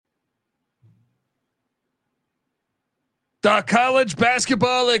The college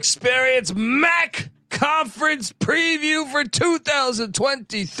basketball experience MAC conference preview for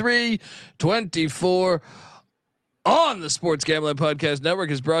 2023-24 on the Sports Gambling Podcast Network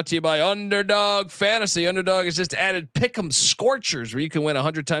is brought to you by Underdog Fantasy. Underdog has just added Pick'em Scorchers, where you can win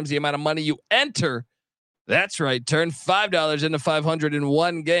 100 times the amount of money you enter. That's right. Turn $5 into $500 in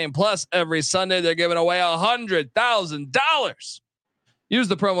one game. Plus, every Sunday they're giving away $100,000. Use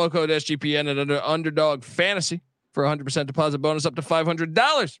the promo code SGPN at Underdog Fantasy for 100% deposit bonus up to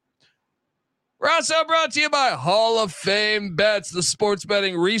 $500. We're also brought to you by Hall of Fame Bets, the sports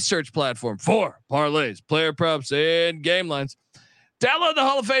betting research platform for parlays, player props, and game lines. Download the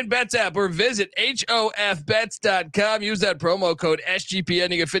Hall of Fame Bets app or visit HOFBets.com. Use that promo code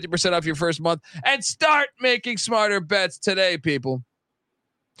SGPN. You get 50% off your first month and start making smarter bets today, people.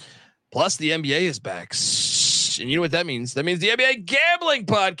 Plus, the NBA is back. And you know what that means? That means the NBA Gambling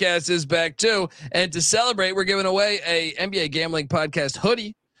Podcast is back too. And to celebrate, we're giving away a NBA Gambling Podcast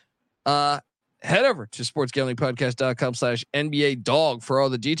hoodie. Head over to sportsgamblingpodcast.com/NBA dog for all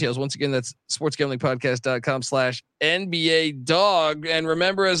the details. Once again, that's sportsgamblingpodcast.com/NBA dog. And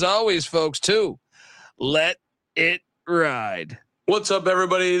remember, as always, folks, too, let it ride. What's up,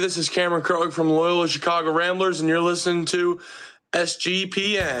 everybody? This is Cameron Krog from Loyola Chicago Ramblers, and you're listening to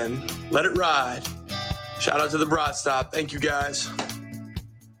SGPN. Let it ride. Shout out to the Broad Stop. Thank you, guys.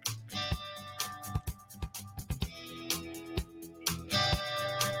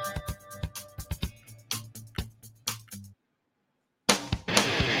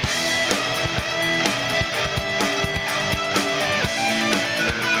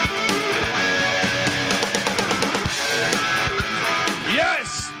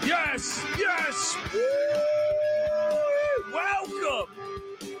 Yes. Woo! Welcome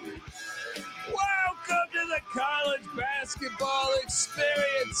to the college basketball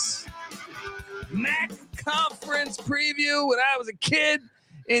experience. MAC conference preview. When I was a kid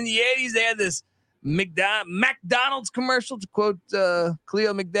in the 80s, they had this McDonald's commercial, to quote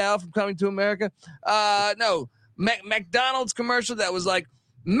Cleo McDowell from Coming to America. McDonald's commercial that was like,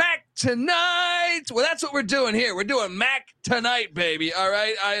 Mac tonight. Well, that's what we're doing here. We're doing Mac tonight, baby. All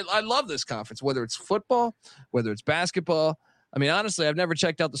right. I love this conference, whether it's football, whether it's basketball. I mean, honestly, I've never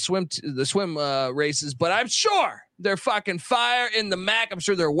checked out the swim races, but I'm sure they're fucking fire in the Mac. I'm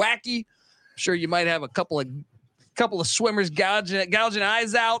sure they're wacky. I'm sure you might have a couple of swimmers gouging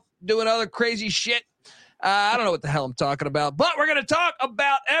eyes out, doing other crazy shit. I don't know what the hell I'm talking about, but we're going to talk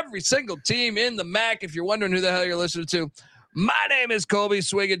about every single team in the MAC. If you're wondering who the hell you're listening to, my name is Colby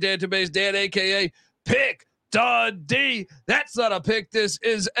Swing at Database Dan, a.k.a. Pick Dundee. That's not a pick. This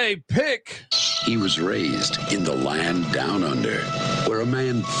is a pick. He was raised in the land down under, where a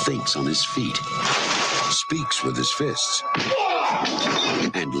man thinks on his feet, speaks with his fists,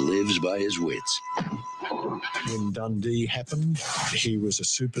 and lives by his wits. When Dundee happened, he was a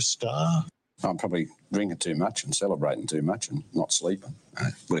superstar. I'm probably drinking too much and celebrating too much and not sleeping.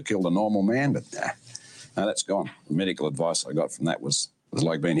 Would have killed a normal man, but no, that's gone. The medical advice I got from that was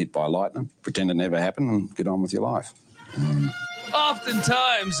like being hit by lightning. Pretend it never happened and get on with your life.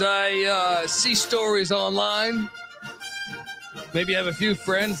 Oftentimes, I see stories online. Maybe I have a few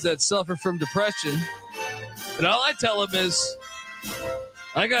friends that suffer from depression. And all I tell them is,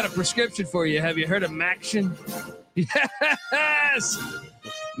 I got a prescription for you. Have you heard of Maction? Yes!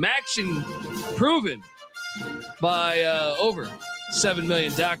 Maction, proven by over 7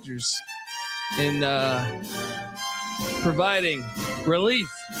 million doctors in providing relief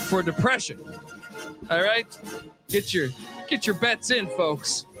for depression. All right, get your bets in,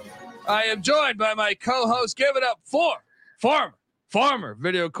 folks. I am joined by my co-host. Give it up for Farmer,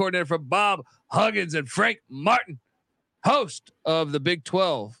 video coordinator for Bob Huggins, and Frank Martin, host of the Big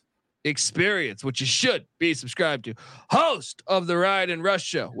 12 Experience, which you should be subscribed to, host of the Ride and Rush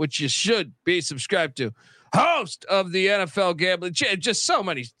Show, which you should be subscribed to, host of the NFL Gambling, just so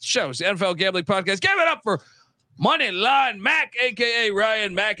many shows, the NFL Gambling Podcast. Give it up for Money Line Mac, a.k.a.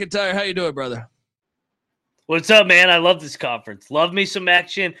 Ryan McIntyre. How you doing, brother? What's up, man? I love this conference. Love me some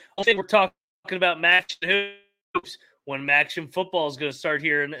action. I think we're talking about Maction hoops when Maction football is going to start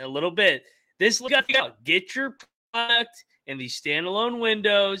here in a little bit. This got to go. Get your product in these standalone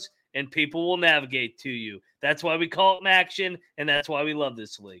windows, and people will navigate to you. That's why we call it Maction, and that's why we love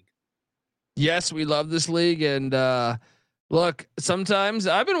this league. Yes, we love this league, and look, sometimes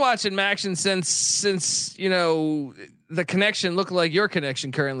I've been watching Maction since you know the connection looked like your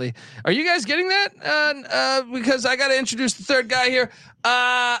connection currently. Are you guys getting that? Because I got to introduce the third guy here.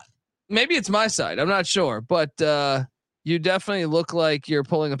 Maybe it's my side. I'm not sure, but you definitely look like you're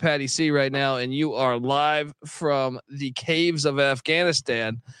pulling a Patty C right now, and you are live from the caves of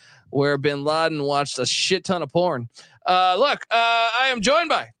Afghanistan, where Bin Laden watched a shit ton of porn. Look, I am joined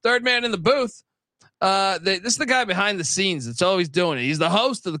by third man in the booth. This is the guy behind the scenes that's always doing it. He's the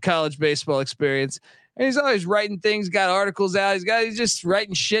host of the College Baseball Experience, and he's always writing things, got articles out. He's just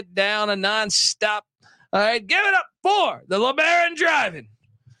writing shit down a nonstop. All right, give it up for the LeBaron driving,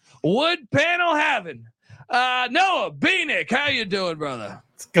 wood panel having, Noah Beanick. How you doing, brother?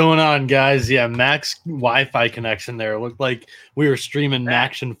 What's going on, guys? Yeah, Max Wi-Fi connection there. It looked like we were streaming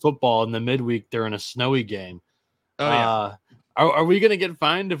Maction football in the midweek during a snowy game. Oh yeah. Are we going to get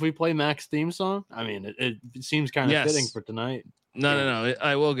fined if we play Mac's theme song? I mean, it seems kind of fitting for tonight. No.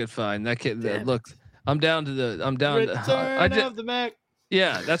 I will get fined. That kid. Look, I'm down. Return of the Mac.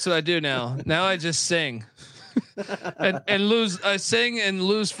 Yeah, that's what I do now. Now I just sing, and lose. I sing and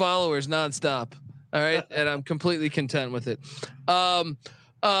lose followers nonstop. All right, and I'm completely content with it.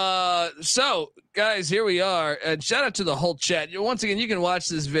 So guys, here we are, and shout out to the whole chat. Once again, you can watch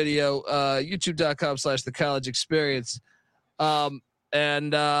this video, youtube.com/the college experience. Yeah,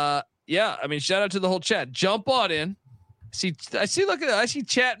 I mean, shout out to the whole chat. Jump on in. I see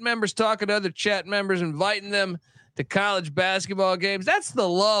chat members talking to other chat members, inviting them to college basketball games. That's the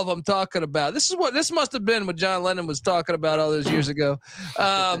love I'm talking about. This must have been what John Lennon was talking about all those years ago.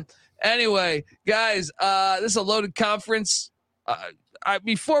 Anyway, guys, this is a loaded conference.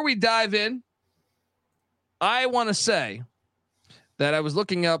 Before we dive in, I want to say that I was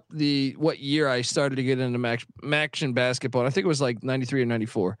looking up what year I started to get into Maction basketball. And I think it was like 93 or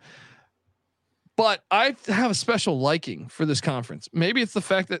 94. But I have a special liking for this conference. Maybe it's the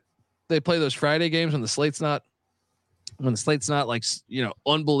fact that they play those Friday games when the slate's not like,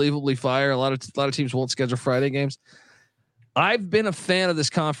 unbelievably fire. A lot of teams won't schedule Friday games. I've been a fan of this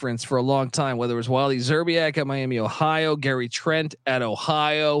conference for a long time, whether it was Wally Zerbiak at Miami, Ohio, Gary Trent at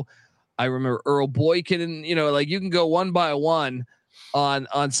Ohio. I remember Earl Boykin, and you can go one by one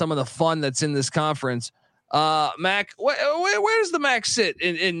on some of the fun that's in this conference. Mac, where does the Mac sit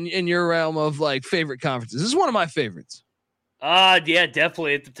in your realm of like favorite conferences? This is one of my favorites. Yeah,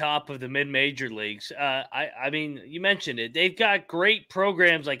 definitely at the top of the mid-major leagues. I mean, you mentioned it. They've got great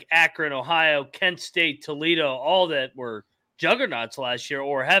programs like Akron, Ohio, Kent State, Toledo, all that were juggernauts last year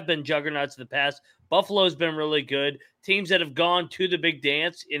or have been juggernauts in the past. Buffalo's been really good. Teams that have gone to the big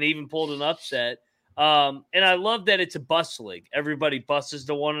dance and even pulled an upset. And I love that it's a bus league. Everybody buses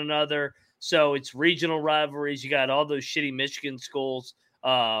to one another. So it's regional rivalries. You got all those shitty Michigan schools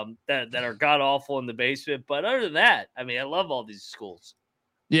that are god awful in the basement. But other than that, I mean, I love all these schools.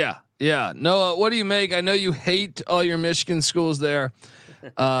 Yeah. Noah, what do you make? I know you hate all your Michigan schools there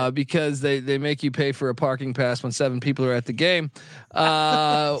because they make you pay for a parking pass when 7 people are at the game.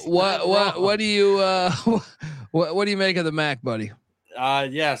 What do you what do you make of the MAC, buddy?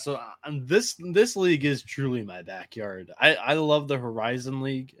 Yeah, so this league is truly my backyard. I love the Horizon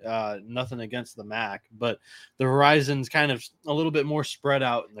League. Nothing against the MAC, but the Horizon's kind of a little bit more spread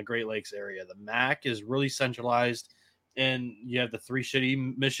out in the Great Lakes area. The MAC is really centralized, and you have the 3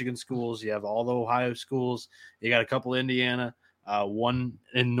 shitty Michigan schools. You have all the Ohio schools. You got a couple Indiana, one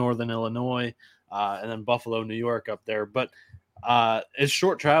in Northern Illinois, and then Buffalo, New York up there. But it's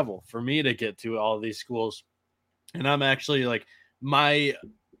short travel for me to get to all of these schools, and I'm actually like – my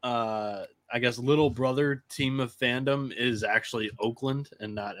I guess little brother team of fandom is actually Oakland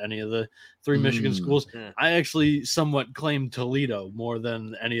and not any of the 3 Michigan schools. I actually somewhat claim Toledo more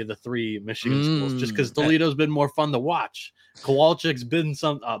than any of the 3 Michigan schools, just because Toledo's been more fun to watch. Kowalczyk's been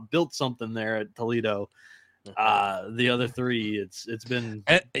built something there at Toledo. The other 3, it's been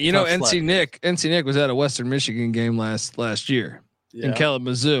NC Nick was at a Western Michigan game last year. Yeah. In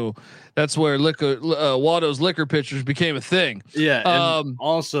Kalamazoo, that's where Waldo's liquor pitchers became a thing. Yeah. And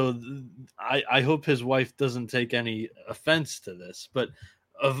also, I hope his wife doesn't take any offense to this, but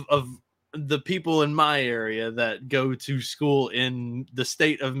of the people in my area that go to school in the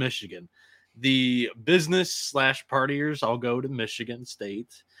state of Michigan, the business / partiers all go to Michigan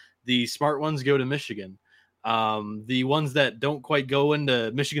State. The smart ones go to Michigan. The ones that don't quite go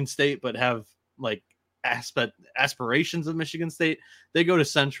into Michigan State but have like aspirations of Michigan State, they go to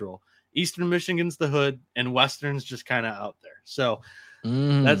Central. Eastern Michigan's the hood, and Western's just kind of out there. So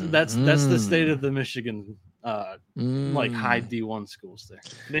that's the state of the Michigan like high D1 schools there.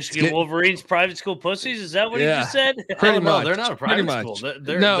 Michigan Wolverines private school pussies, is that what you just said? Pretty much. They're not a private school.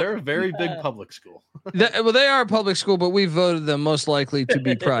 They're a very big public school. Well, they are a public school, but we voted them most likely to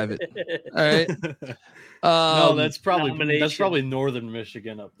be private. All right. No, that's probably Northern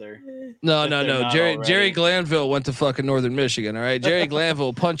Michigan up there. No. Jerry Glanville went to fucking Northern Michigan. All right, Jerry Glanville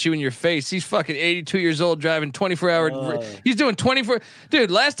will punch you in your face. He's fucking 82 years old, driving 24-hour. He's doing 24.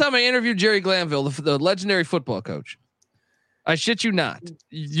 Dude, last time I interviewed Jerry Glanville, the legendary football coach, I shit you not.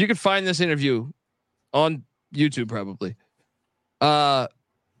 You can find this interview on YouTube probably.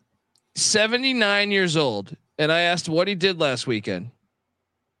 79 years old, and I asked what he did last weekend.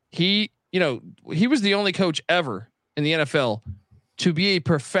 He was the only coach ever in the NFL to be a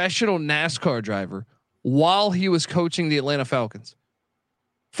professional NASCAR driver while he was coaching the Atlanta Falcons.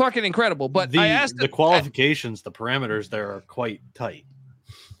 Fucking incredible. But I asked the qualifications, the parameters there are quite tight.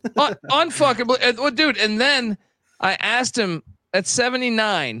 Unfucking dude. And then I asked him at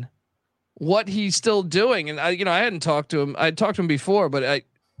 79 what he's still doing. And I hadn't talked to him. I'd talked to him before, but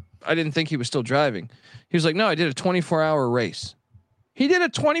I didn't think he was still driving. He was like, no, I did a 24-hour race. He did a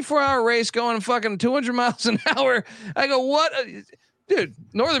 24-hour race going fucking 200 miles an hour. I go, what? Dude,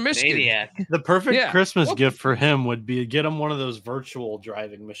 Northern Michigan. Maniac. The perfect Christmas gift for him would be to get him one of those virtual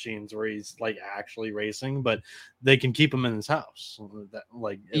driving machines where he's like actually racing, but they can keep him in his house.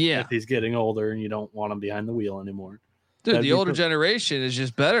 If he's getting older and you don't want him behind the wheel anymore. Dude, the older generation is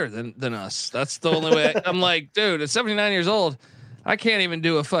just better than us. That's the only way. I'm like, dude, at 79 years old, I can't even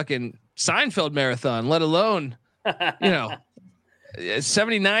do a fucking Seinfeld marathon, let alone,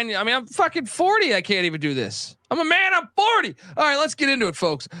 79. I mean, I'm fucking 40. I can't even do this. I'm a man. I'm 40. All right, let's get into it,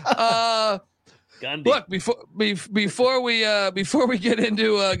 folks. Look, before we get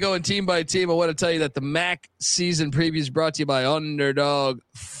into going team by team, I want to tell you that the MAC season preview is brought to you by Underdog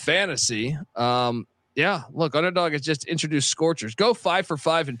Fantasy. Look, Underdog has just introduced Scorchers. Go 5 for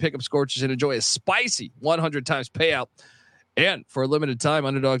 5 and pick up Scorchers and enjoy a spicy 100 times payout. And for a limited time,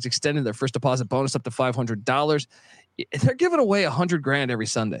 Underdog's extending their first deposit bonus up to $500. They're giving away $100,000 every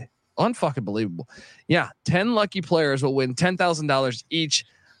Sunday. Unfucking believable. Yeah, 10 lucky players will win $10,000 each.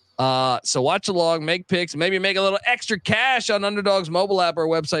 So watch along, make picks, maybe make a little extra cash on Underdog's mobile app or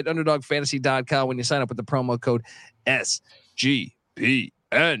website, underdogfantasy.com, when you sign up with the promo code SGPN.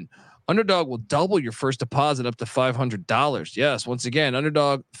 Underdog will double your first deposit up to $500. Yes, once again,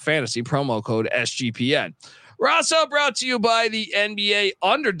 Underdog Fantasy promo code SGPN. We're also brought to you by the NBA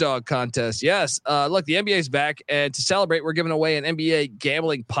Underdog Contest. Yes, look, the NBA is back, and to celebrate, we're giving away an NBA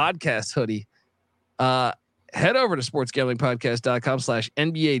Gambling Podcast hoodie. Head over to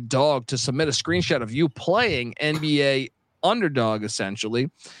sportsgamblingpodcast.com/NBA Dog to submit a screenshot of you playing NBA Underdog, essentially,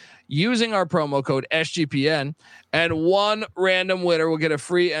 using our promo code SGPN, and one random winner will get a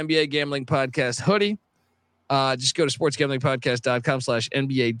free NBA Gambling Podcast hoodie. Just go to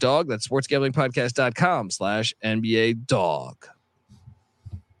sportsgamblingpodcast.com/NBA Dog. That's sportsgamblingpodcast.com/NBA Dog.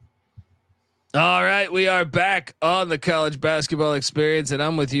 All right, we are back on the college basketball experience, and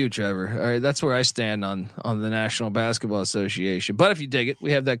I'm with you, Trevor. All right, that's where I stand on the National Basketball Association. But if you dig it,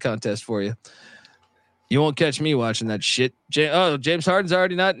 we have that contest for you. You won't catch me watching that shit. James Harden's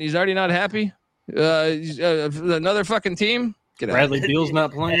already not happy. Another fucking team. Bradley Beal's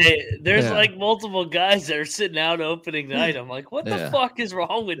not playing. Hey, there's like multiple guys that are sitting out opening night. I'm like, what the fuck is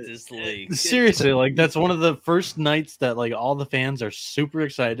wrong with this league? Seriously, like that's one of the first nights that like all the fans are super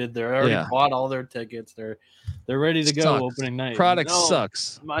excited. They're already bought all their tickets. They're ready to go opening night. Product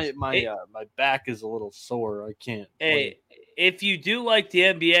sucks. My back is a little sore. I can't. Hey, if you do like the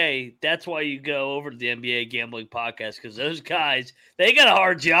NBA, that's why you go over to the NBA Gambling Podcast, because those guys, they got a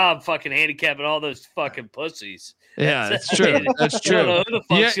hard job fucking handicapping all those fucking pussies. Yeah, that's true. That's true. I don't know who the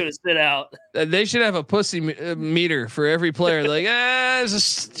fuck's going to sit out. They should have a pussy meter for every player. Like, there's a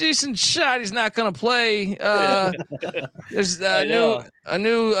decent shot he's not going to play. There's a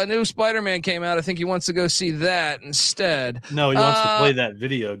new Spider-Man came out. I think he wants to go see that instead. No, he wants to play that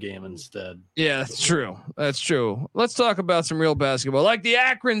video game instead. Yeah, that's true. That's true. Let's talk about some real basketball, like the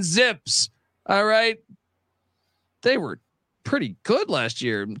Akron Zips. All right, they were pretty good last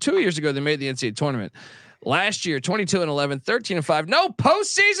year. 2 years ago, they made the NCAA tournament. Last year, 22-11, 13-5. No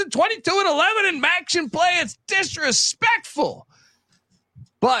postseason, 22-11 in action play. It's disrespectful.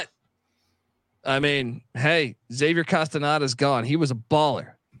 But, I mean, hey, Xavier Castanada's gone. He was a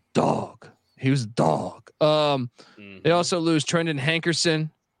baller. Dog. He was a dog. They also lose Trendon Hankerson,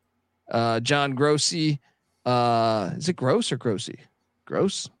 John Grossi. Is it Gross or Grossi?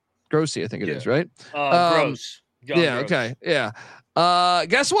 Gross? Grossi, I think it is, right? Gross. John Gross. Okay. Yeah.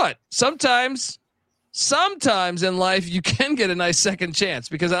 Guess what? Sometimes in life you can get a nice second chance,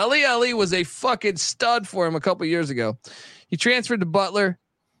 because Ali was a fucking stud for him a couple years ago. He transferred to Butler.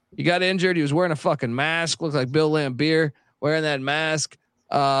 He got injured. He was wearing a fucking mask. Looked like Bill Laimbeer wearing that mask.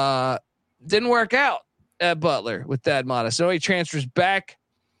 Didn't work out at Butler with Thad Matta. So he transfers back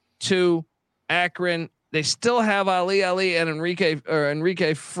to Akron. They still have Ali and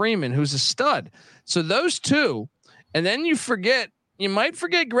Enrique Freeman, who's a stud. So those two, and then you might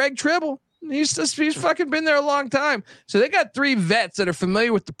forget Greg Tribble. He's fucking been there a long time. So they got three vets that are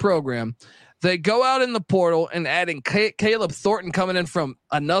familiar with the program. They go out in the portal and adding Caleb Thornton coming in from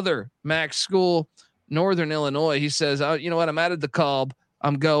another MAC school, Northern Illinois. He says, you know what? I'm out of DeKalb.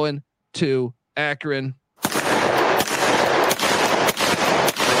 I'm going to Akron.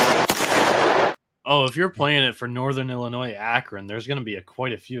 Oh, if you're playing it for Northern Illinois, Akron, there's going to be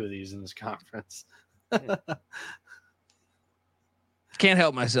quite a few of these in this conference. Can't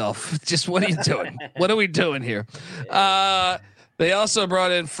help myself. Just what are you doing? What are we doing here? They also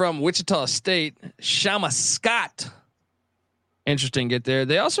brought in from Wichita State, Shama Scott. Interesting get there.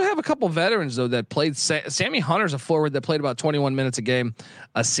 They also have a couple veterans though that played. Sammy Hunter's a forward that played about 21 minutes a game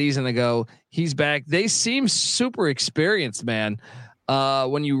a season ago. He's back. They seem super experienced, man.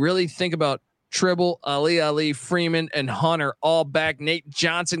 When you really think about Tribble, Ali, Freeman, and Hunter all back. Nate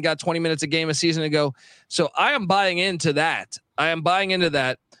Johnson got 20 minutes a game a season ago. So I am buying into that.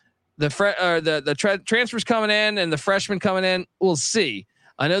 The transfers coming in and the freshmen coming in, we'll see.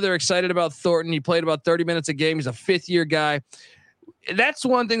 I know they're excited about Thornton. He played about 30 minutes a game. He's a 5th-year guy. That's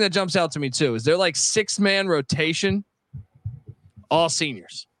one thing that jumps out to me too. Is they're like 6-man rotation, all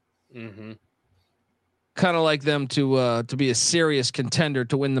seniors. Mm-hmm. Kind of like them to be a serious contender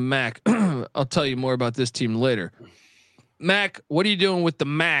to win the MAC. I'll tell you more about this team later. Mac, what are you doing with the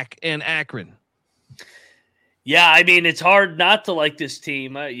MAC and Akron? Yeah, I mean, it's hard not to like this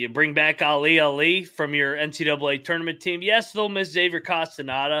team. You bring back Ali from your NCAA tournament team. Yes, they'll miss Xavier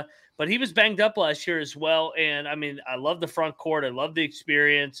Castaneda, but he was banged up last year as well. And I mean, I love the front court. I love the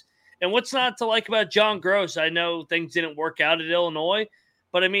experience. And what's not to like about John Gross? I know things didn't work out at Illinois,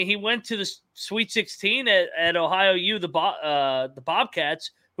 but I mean, he went to the Sweet 16 at Ohio U, the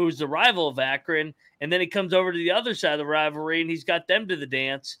Bobcats, who's the rival of Akron. And then he comes over to the other side of the rivalry and he's got them to the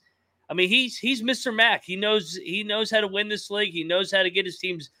dance. I mean, he's Mr. Mac. He knows how to win this league. He knows how to get his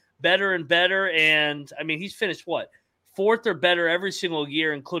teams better and better. And I mean, he's finished 4th or better every single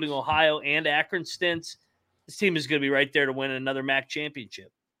year, including Ohio and Akron stints. This team is going to be right there to win another MAC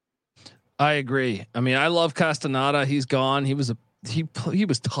championship. I agree. I mean, I love Castaneda. He's gone. He was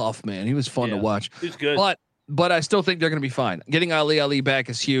tough, man. He was fun to watch. He's good. But I still think they're going to be fine. Getting Ali back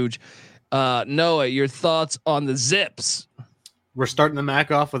is huge. Noah, your thoughts on the Zips? We're starting the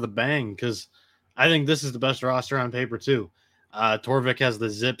MAC off with a bang because I think this is the best roster on paper too. Torvik has the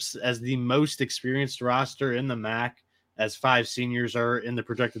Zips as the most experienced roster in the MAC, as 5 seniors are in the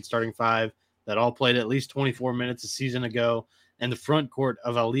projected starting 5 that all played at least 24 minutes a season ago. And the front court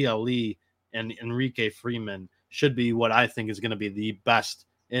of Ali and Enrique Freeman should be what I think is going to be the best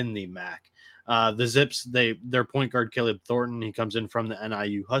in the MAC. The Zips, their point guard, Caleb Thornton, he comes in from the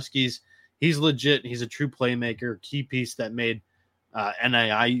NIU Huskies. He's legit. He's a true playmaker, key piece that made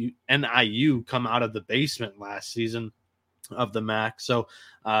NIU come out of the basement last season of the MAC. So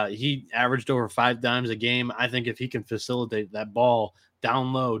he averaged over 5 dimes a game. I think if he can facilitate that ball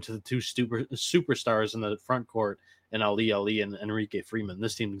down low to the 2 superstars in the front court and Ali and Enrique Freeman,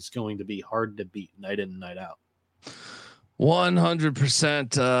 this team is going to be hard to beat night in and night out.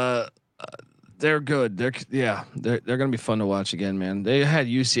 100%. They're good. They're going to be fun to watch again, man. They had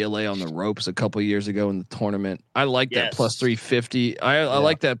UCLA on the ropes a couple years ago in the tournament. I like that plus 350. I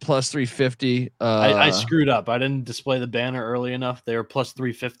like that plus 350. I screwed up. I didn't display the banner early enough. They were plus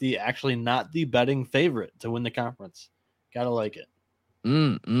 350. Actually, not the betting favorite to win the conference. Gotta like it.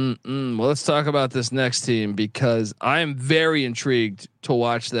 Well, let's talk about this next team because I am very intrigued to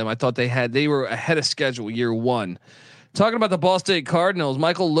watch them. I thought they were ahead of schedule year one. Talking about the Ball State Cardinals,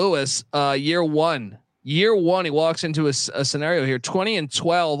 Michael Lewis, year one, he walks into a scenario here, 20-12,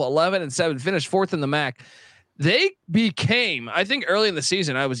 11-7, finished 4th in the MAC. They became, I think early in the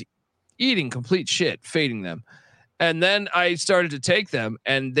season, I was eating complete shit, fading them. And then I started to take them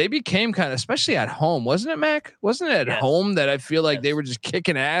and they became kind of, especially at home, wasn't it, Mac? Wasn't it at home that I feel like they were just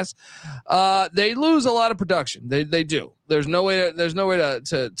kicking ass? They lose a lot of production. They do. There's no way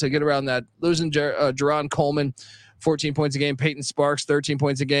to get around that. Losing Jerron Coleman, 14 points a game, Peyton Sparks, 13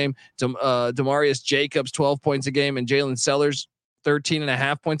 points a game, Demarius Jacobs, 12 points a game, and Jalen Sellers,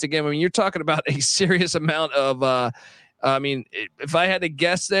 13.5 points a game. I mean, you're talking about a serious amount of, if I had to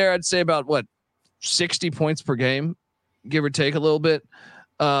guess there, I'd say about 60 points per game, give or take a little bit,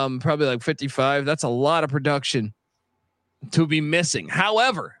 probably like 55. That's a lot of production to be missing.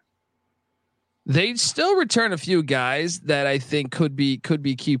 However, they still return a few guys that I think could be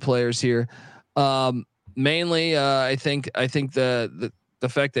key players here. Mainly, I think the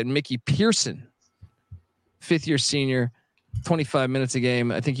fact that Mickey Pearson, 5th-year senior, 25 minutes a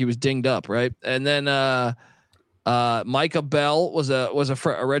game. I think he was dinged up, right? And then Micah Bell was a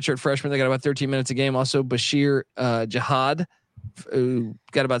redshirt freshman that got about 13 minutes a game. Also, Bashir Jihad, who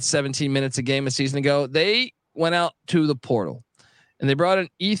got about 17 minutes a game a season ago. They went out to the portal, and they brought in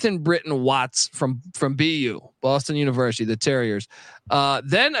Ethan Britton Watts from BU, Boston University, the Terriers.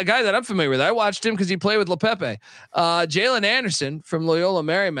 Then a guy that I'm familiar with, I watched him because he played with LePepe. Jalen Anderson from Loyola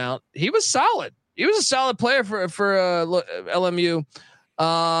Marymount. He was solid. He was a solid player for LMU.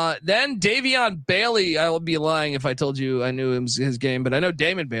 Then Davion Bailey. I would be lying if I told you I knew his game, but I know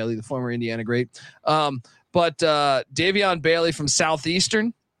Damon Bailey, the former Indiana great. But Davion Bailey from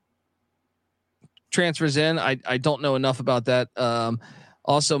Southeastern transfers in. I don't know enough about that.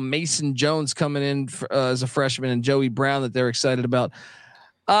 Also Mason Jones coming in as a freshman, and Joey Brown that they're excited about.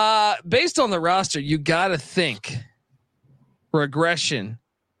 Based on the roster, you got to think regression,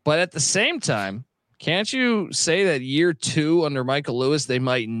 but at the same time, can't you say that year 2 under Michael Lewis, they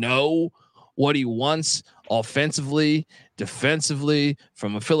might know what he wants offensively, defensively,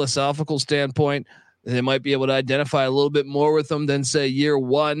 from a philosophical standpoint? They might be able to identify a little bit more with them than say year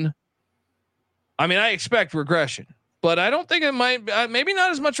 1. I mean, I expect regression, but I don't think it might, maybe not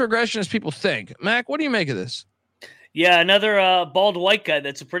as much regression as people think. Mac, what do you make of this? Yeah, another bald white guy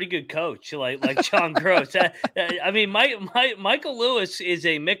that's a pretty good coach, like John Gross. I mean, Michael Lewis is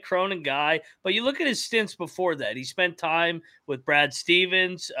a Mick Cronin guy, but you look at his stints before that. He spent time with Brad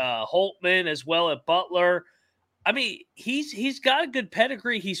Stevens, Holtman, as well at Butler. I mean, he's got a good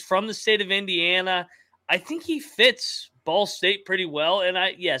pedigree. He's from the state of Indiana. I think he fits Ball State pretty well. And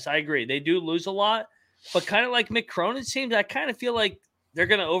I agree. They do lose a lot, but kind of like Mick Cronin seems, I kind of feel like they're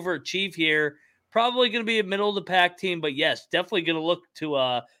going to overachieve here. Probably going to be a middle of the pack team, but yes, definitely going to look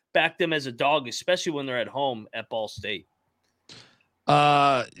to back them as a dog, especially when they're at home at Ball State.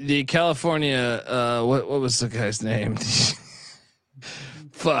 The California, what was the guy's name?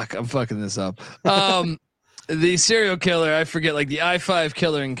 Fuck, I'm fucking this up. The serial killer, I forget, like the I-5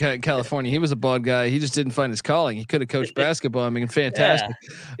 killer in California. He was a bald guy. He just didn't find his calling. He could have coached basketball. I mean, fantastic.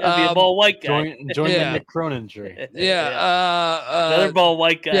 Yeah, be a bald white guy. Join the Mick Cronin tree. Another bald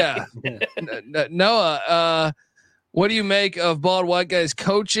white guy. Yeah. Noah, what do you make of bald white guys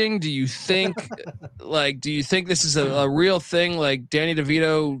coaching? Do you think this is a real thing? Like Danny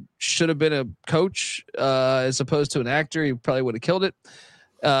DeVito should have been a coach as opposed to an actor. He probably would have killed it.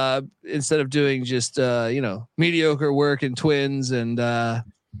 Instead of doing just mediocre work in Twins, and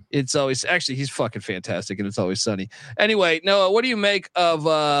it's always, actually he's fucking fantastic, and It's Always Sunny. Anyway, Noah, what do you make of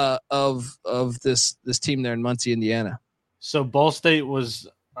this team there in Muncie, Indiana? So Ball State was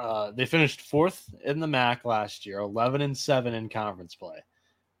they finished 4th in the MAC last year, 11-7 in conference play.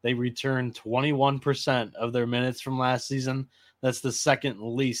 They returned 21% of their minutes from last season. That's the second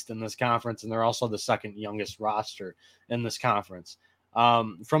least in this conference, and they're also the second youngest roster in this conference.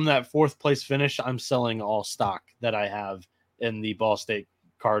 From that 4th place finish, I'm selling all stock that I have in the Ball State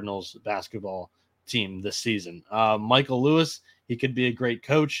Cardinals basketball team this season. Michael Lewis, he could be a great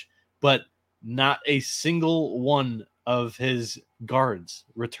coach, but not a single one of his guards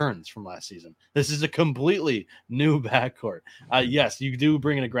returns from last season. This is a completely new backcourt. Yes, you do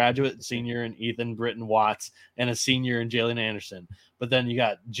bring in a graduate senior in Ethan Britton Watts and a senior in Jalen Anderson. But then you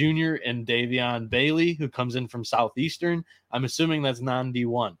got junior and Davion Bailey, who comes in from Southeastern. I'm assuming that's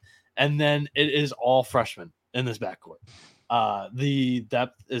non-D1. And then it is all freshmen in this backcourt. The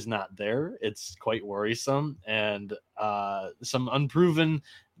depth is not there. It's quite worrisome. And some unproven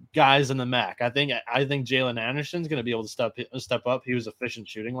guys in the MAC. I think Jalen Anderson's going to be able to step up. He was efficient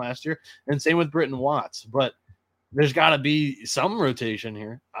shooting last year. And same with Britton Watts. But there's got to be some rotation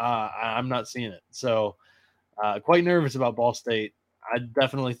here. I'm not seeing it. So quite nervous about Ball State. I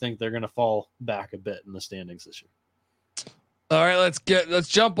definitely think they're going to fall back a bit in the standings this year. All right, let's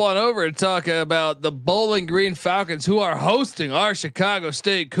jump on over and talk about the Bowling Green Falcons, who are hosting our Chicago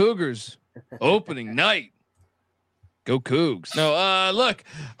State Cougars opening night. Go Cougs. No, look,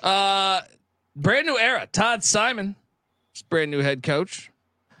 brand new era. Todd Simon, brand new head coach.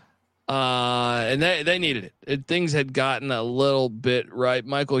 And they needed it. Things had gotten a little bit right.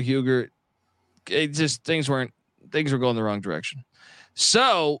 Michael Huger, things were going the wrong direction.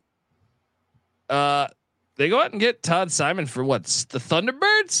 So, they go out and get Todd Simon for what's the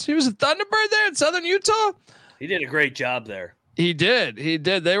Thunderbirds? He was a Thunderbird there in Southern Utah. He did a great job there. He did.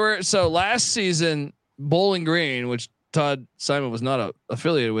 They were, so last season, Bowling Green, which Todd Simon was not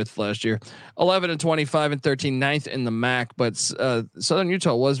affiliated with last year, 11-25 and 13, 9th in the MAC, but Southern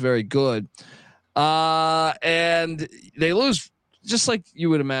Utah was very good. And they lose, just like you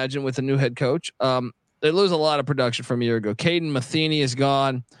would imagine with a new head coach. They lose a lot of production from a year ago. Caden Matheny is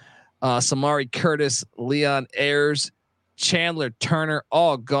gone. Samari Curtis, Leon Ayers, Chandler Turner,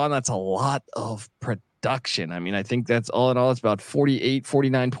 all gone. That's a lot of production. I mean, I think that's all in all, it's about 48,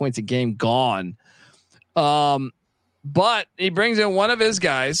 49 points a game gone. But he brings in one of his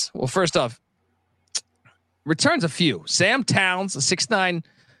guys. Well, first off, returns a few. Sam Towns, a 6'9"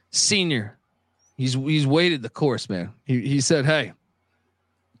 senior. He's waited the course, man. He said, "Hey,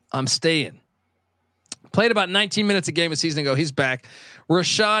 I'm staying." Played about 19 minutes a game a season ago. He's back.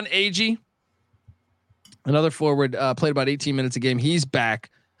 Rashawn Agee, another forward, played about 18 minutes a game. He's back.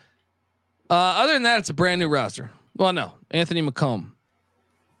 Other than that, it's a brand new roster. Well, no, Anthony McComb.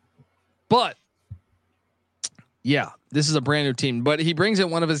 But yeah, this is a brand new team. But he brings in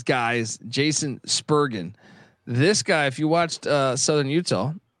one of his guys, Jason Spurgeon. This guy, if you watched Southern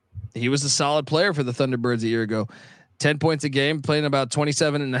Utah, he was a solid player for the Thunderbirds a year ago. 10 points a game, playing about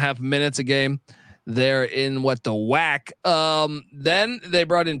 27 and a half minutes a game. They're in the WAC. Then they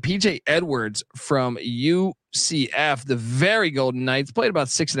brought in PJ Edwards from UCF, the very Golden Knights. Played about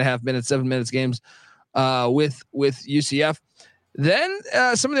 6.5 minutes, 7 minutes games with UCF. Then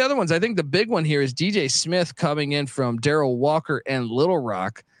some of the other ones. I think the big one here is DJ Smith coming in from Darrell Walker and Little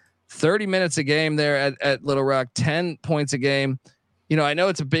Rock. 30 minutes a game there at Little Rock, 10 points a game. You know, I know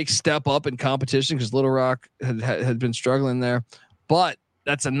it's a big step up in competition because Little Rock had been struggling there, but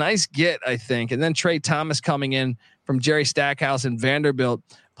that's a nice get, I think. And then Trey Thomas coming in from Jerry Stackhouse and Vanderbilt,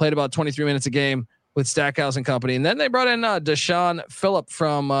 played about 23 minutes a game with Stackhouse and company. And then they brought in Deshaun Phillip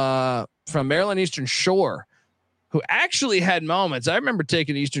from Maryland Eastern Shore, who actually had moments. I remember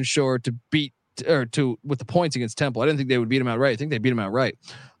taking Eastern Shore to beat with the points against Temple. I didn't think they would beat him outright. I think they beat him outright.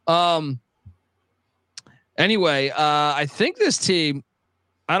 Anyway, I think this team,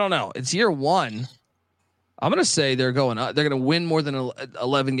 I don't know. It's year one. I'm going to say they're going up. They're going to win more than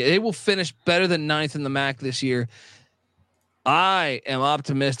 11 games. They will finish better than 9th in the MAC this year. I am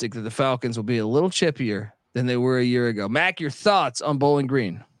optimistic that the Falcons will be a little chippier than they were a year ago. Mac, your thoughts on Bowling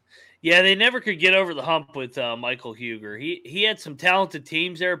Green? Yeah, they never could get over the hump with Michael Huger. He had some talented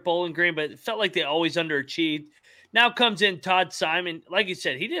teams there at Bowling Green, but it felt like they always underachieved. Now comes in Todd Simon. Like you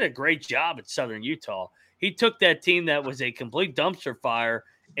said, he did a great job at Southern Utah. He took that team that was a complete dumpster fire,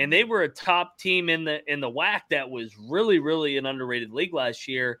 and they were a top team in the WAC that was really, really an underrated league last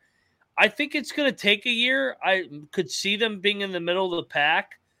year. I think it's going to take a year. I could see them being in the middle of the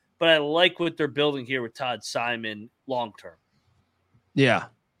pack, but I like what they're building here with Todd Simon long term. Yeah.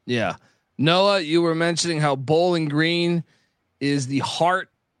 Yeah. Noah, you were mentioning how Bowling Green is the heart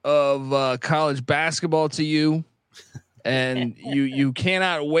of college basketball to you. And you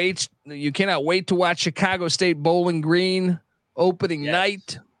cannot wait. You cannot wait to watch Chicago State Bowling Green opening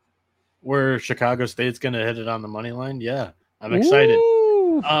night, where Chicago State's going to hit it on the money line. Yeah, I'm excited.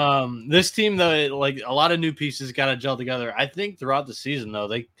 This team, though, like a lot of new pieces got to gel together. I think throughout the season, though,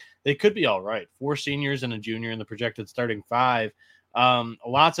 they could be all right. 4 seniors and a junior in the projected starting 5.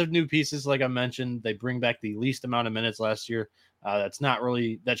 Lots of new pieces, like I mentioned. They bring back the least amount of minutes last year. That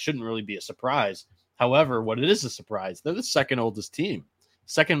shouldn't really be a surprise. However, what it is a surprise, they're the second oldest team,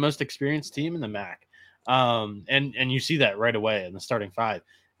 second most experienced team in the MAC. And you see that right away in the starting 5.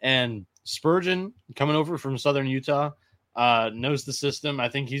 And Spurgeon, coming over from Southern Utah, knows the system. I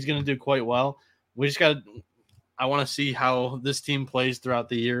think he's going to do quite well. I want to see how this team plays throughout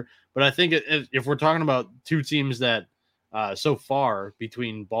the year. But I think if we're talking about 2 teams that so far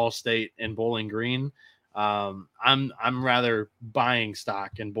between Ball State and Bowling Green, I'm rather buying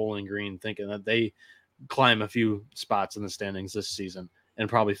stock in Bowling Green, thinking that they climb a few spots in the standings this season and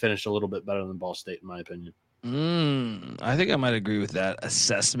probably finish a little bit better than Ball State, in my opinion. I think I might agree with that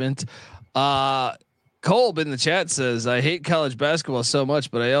assessment. Kolb in the chat says, I hate college basketball so much,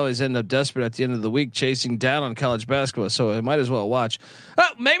 but I always end up desperate at the end of the week chasing down on college basketball. So I might as well watch. Oh,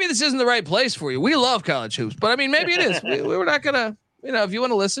 maybe this isn't the right place for you. We love college hoops, but I mean, maybe it is. We're not gonna, if you want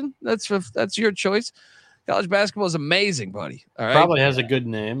to listen, that's your choice. College basketball is amazing, buddy. All right. Probably has a good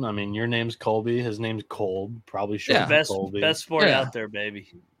name. I mean, your name's Colby. His name's Kolb. Probably should be Colby. Best sport out there,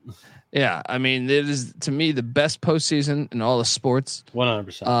 baby. Yeah. I mean, it is to me the best postseason in all the sports.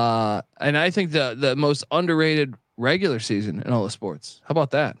 100%. And I think the most underrated regular season in all the sports. How about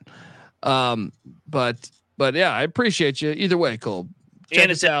that? But yeah, I appreciate you either way, Kolb.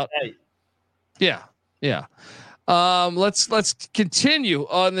 Check us out. Yeah. Yeah. Let's continue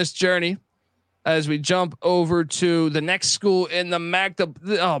on this journey as we jump over to the next school in the MAC.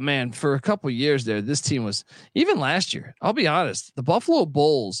 Oh man, for a couple of years there, this team was, even last year, I'll be honest, the Buffalo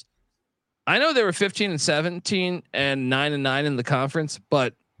Bulls, I know they were 15-17 and 9-9 in the conference,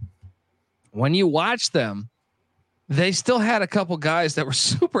 but when you watch them, they still had a couple guys that were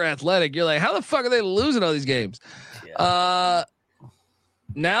super athletic. You're like, how the fuck are they losing all these games? Yeah.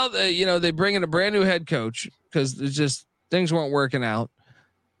 Now they bring in a brand new head coach because there's just things weren't working out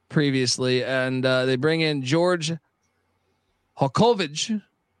previously, and they bring in George Hokovich,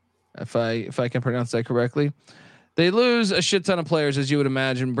 if I can pronounce that correctly. They lose a shit ton of players, as you would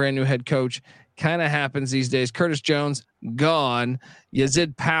imagine. Brand new head coach, kind of happens these days. Curtis Jones gone,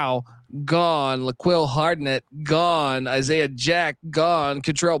 Yazid Powell gone, Laquil Hardnett gone, Isaiah Jack gone,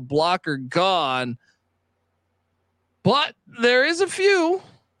 Cottrell Blocker gone. But there is a few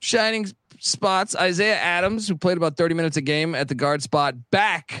shining spots. Isaiah Adams, who played about 30 minutes a game at the guard spot,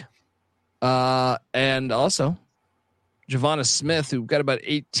 back. And also Javonna Smith, who got about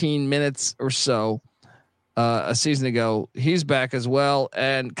 18 minutes or so a season ago. He's back as well.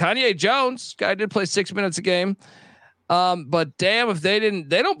 And Kanye Jones, guy did play 6 minutes a game. But damn, if they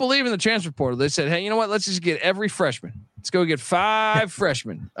don't believe in the transfer portal. They said, hey, you know what? Let's just get every freshman. Let's go get 5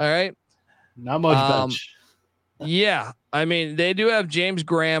 freshmen. All right. Not much bench. Yeah. I mean, they do have James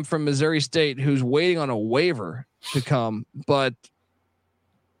Graham from Missouri State, who's waiting on a waiver to come, but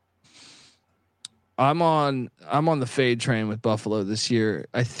I'm on the fade train with Buffalo this year.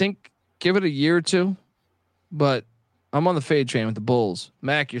 I think give it a year or two, but I'm on the fade train with the Bulls.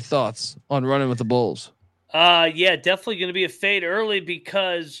 Mac, your thoughts on running with the Bulls? Yeah, definitely going to be a fade early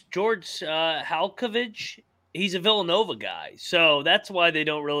because George Halkovich, he's a Villanova guy. So that's why they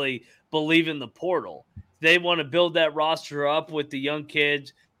don't really believe in the portal. They want to build that roster up with the young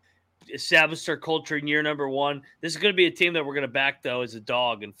kids, establish their culture in year number 1. This is going to be a team that we're going to back, though, as a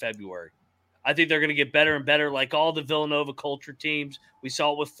dog in February. I think they're going to get better and better, like all the Villanova culture teams. We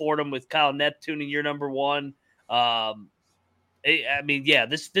saw it with Fordham, with Kyle Neptune in year number 1. I mean, yeah,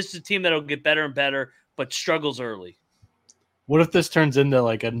 this is a team that will get better and better, but struggles early. What if this turns into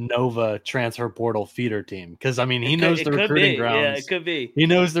like a Nova transfer portal feeder team? Because I mean, he knows the recruiting grounds. Yeah, it could be. He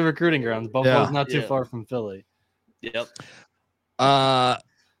knows the recruiting grounds. Buffalo's not too far from Philly. Yep. I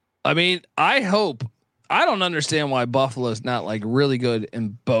mean, I hope. I don't understand why Buffalo's not like really good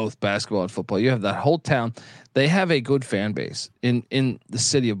in both basketball and football. You have that whole town. They have a good fan base in the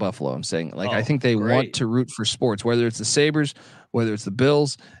city of Buffalo. I'm saying, like, I think they want to root for sports, whether it's the Sabres, whether it's the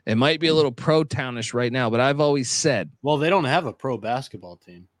Bills. It might be a little pro townish right now, but I've always said, well, they don't have a pro basketball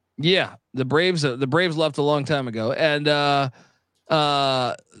team. Yeah, the Braves left a long time ago, and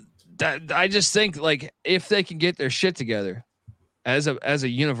I just think like if they can get their shit together as a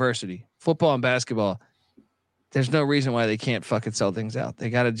university, football and basketball, there's no reason why they can't fucking sell things out. They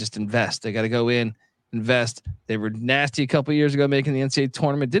got to just invest. They got to go in, invest. They were nasty a couple years ago making the NCAA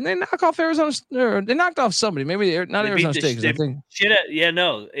tournament. Didn't they knock off Arizona? Or they knocked off somebody. Maybe not Arizona State. I think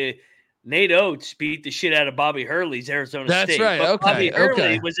Nate Oates beat the shit out of Bobby Hurley's Arizona State. That's right. But Bobby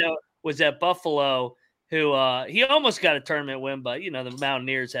Hurley was at Buffalo, who he almost got a tournament win, but you know the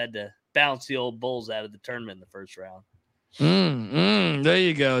Mountaineers had to bounce the old Bulls out of the tournament in the first round. There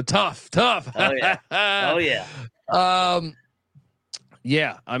you go. Tough. Oh yeah. Oh yeah.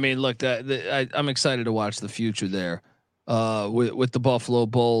 Yeah. I mean, look, I'm excited to watch the future there. With the Buffalo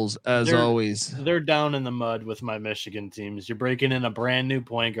Bulls, always. They're down in the mud with my Michigan teams. You're breaking in a brand new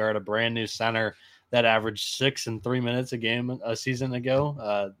point guard, a brand new center that averaged 6 and 3 minutes a game a season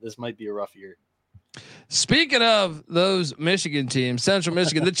ago. This might be a rough year. Speaking of those Michigan teams, Central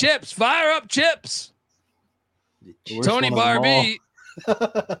Michigan, the Chips, fire up Chips. Tony Barbee,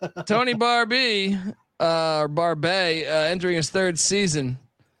 or Barbet, entering his 3rd season.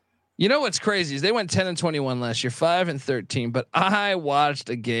 You know what's crazy is they went 10-21 last year, 5-13. But I watched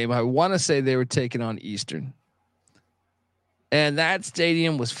a game. I want to say they were taking on Eastern, and that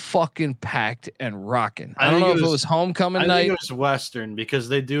stadium was fucking packed and rocking. I don't know if it was homecoming night. I think it was Western because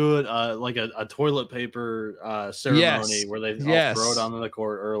they do it like a toilet paper ceremony where they all throw it onto the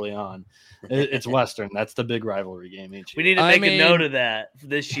court early on. It's Western. That's the big rivalry game each year. We need to make a note of that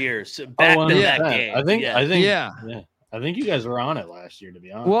this year. So back to that game. I think you guys were on it last year, to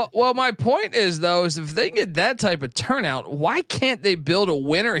be honest. Well, my point is though, is if they get that type of turnout, why can't they build a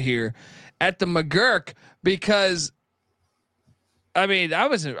winner here at the McGurk? Because I mean, I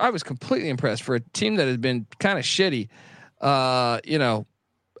was completely impressed for a team that had been kind of shitty,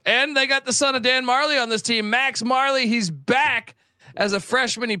 and they got the son of Dan Marley on this team, Max Marley. He's back as a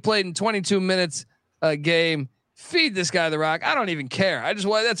freshman. He played in 22 minutes a game. Feed this guy the rock. I don't even care.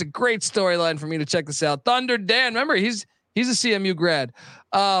 That's a great storyline for me to check this out. Thunder Dan, remember he's a CMU grad.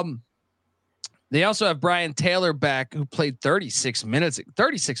 They also have Brian Taylor back, who played 36 minutes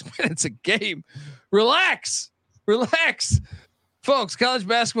a game. Relax, folks. College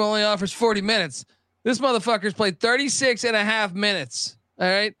basketball only offers 40 minutes. This motherfucker's played 36 and a half minutes. All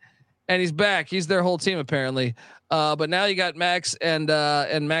right, and he's back. He's their whole team apparently. But now you got Max and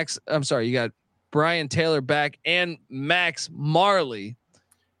Max. I'm sorry, you got Brian Taylor back and Max Marley.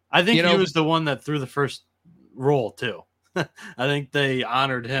 I think he was the one that threw the first roll too. I think they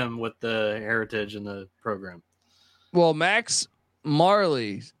honored him with the heritage in the program. Well, Max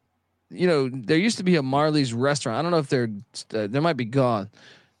Marley there used to be a Marley's restaurant. I don't know if they might be gone.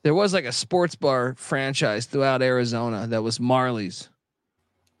 There was like a sports bar franchise throughout Arizona that was Marley's.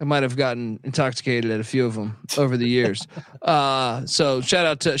 I might have gotten intoxicated at a few of them over the years. So shout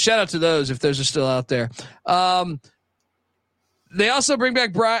out to those if those are still out there. They also bring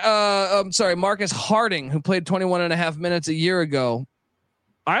back Marcus Harding, who played 21.5 minutes a year ago.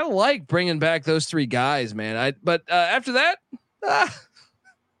 I like bringing back those three guys, man. But after that,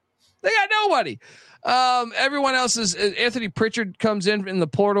 they got nobody. Everyone else is Anthony Pritchard comes in the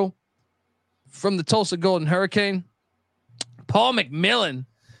portal from the Tulsa Golden Hurricane. Paul McMillan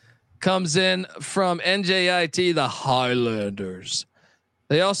comes in from NJIT, the Highlanders.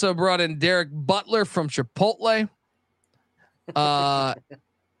 They also brought in Derek Butler from Chipotle.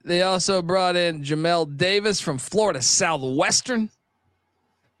 They also brought in Jamel Davis from Florida Southwestern.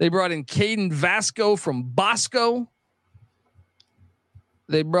 They brought in Caden Vasco from Bosco.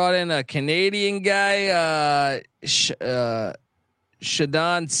 They brought in a Canadian guy, Shadon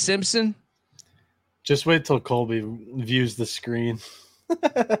Simpson. Just wait till Colby views the screen.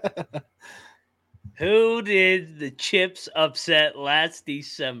 Who did the Chips upset last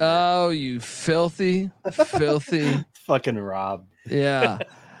December? Oh, you filthy. Fucking Rob. Yeah.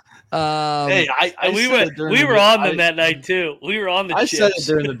 Hey, we were on them that night too. We were on the I Chips. said it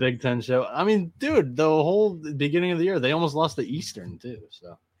during the Big Ten show. I mean, dude, the whole beginning of the year, they almost lost the Eastern too.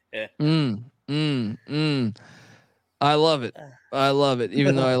 So yeah. I love it.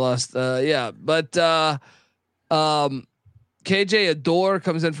 Even though I lost. But KJ Adore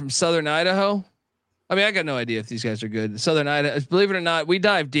comes in from Southern Idaho. I mean, I got no idea if these guys are good. Southern Idaho, believe it or not, we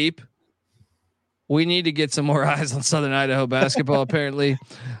dive deep. We need to get some more eyes on Southern Idaho basketball. Apparently,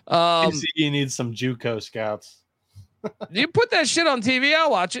 you need some JUCO scouts. You put that shit on TV, I'll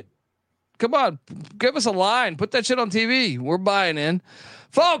watch it. Come on, give us a line. Put that shit on TV. We're buying in,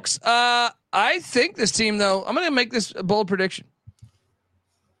 folks. I think this team, though, I'm going to make this a bold prediction.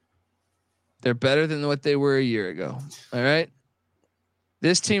 They're better than what they were a year ago. All right,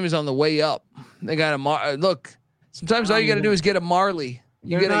 this team is on the way up. They got a look. Sometimes all you got to do is get a Marley.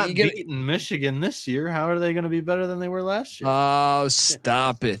 They're not beating Michigan this year. How are they going to be better than they were last year? Oh,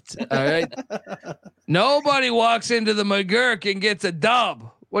 stop it. All right. Nobody walks into the McGurk and gets a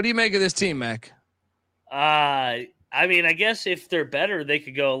dub. What do you make of this team, Mac? I mean, I guess if they're better, they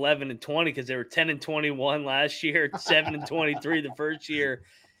could go 11-20 because they were 10-21 last year, 7-23 the first year.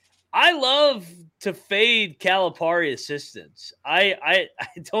 I love to fade Calipari assistants. I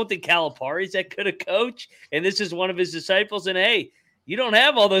don't think Calipari's that good a coach, and this is one of his disciples. And hey, you don't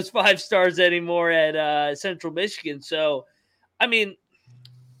have all those 5 stars anymore at Central Michigan. So, I mean,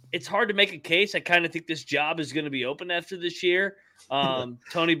 it's hard to make a case. I kind of think this job is going to be open after this year.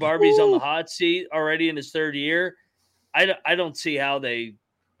 Tony Barbie's on the hot seat already in his 3rd year. I don't see how they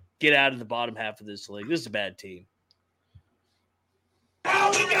get out of the bottom half of this league. This is a bad team.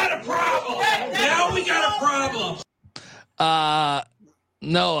 Now we got a problem.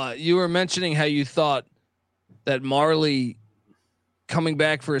 Noah, you were mentioning how you thought that Marley coming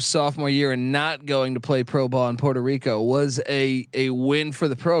back for his sophomore year and not going to play pro ball in Puerto Rico was a win for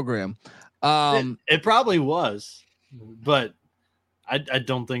the program. It probably was, but I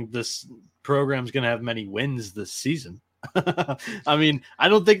don't think this program's going to have many wins this season. I mean, I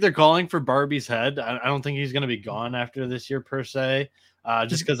don't think they're calling for Barbie's head. I don't think he's going to be gone after this year per se,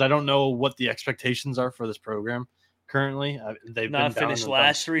 just because I don't know what the expectations are for this program currently. They've not been finished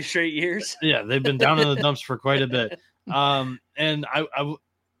last 3 straight years. Yeah, they've been down in the dumps for quite a bit. And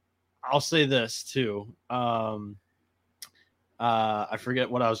I'll say this too. I forget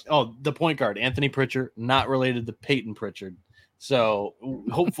what I was. Oh, the point guard, Anthony Pritchard, not related to Peyton Pritchard. So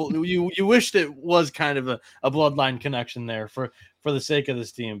hopefully you wished it was kind of a bloodline connection there for the sake of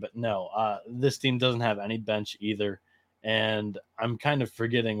this team, but no, this team doesn't have any bench either. And I'm kind of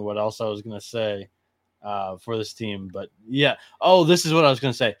forgetting what else I was going to say for this team, but yeah. Oh, this is what I was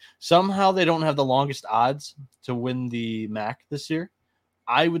going to say. Somehow they don't have the longest odds to win the MAC this year.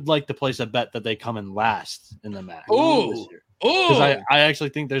 I would like to place a bet that they come in last in the MAC. Ooh, because I actually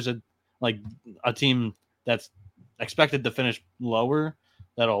think there's a team that's expected to finish lower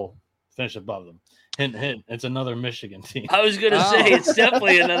that'll finish above them. Hint, hint. It's another Michigan team. I was going to say it's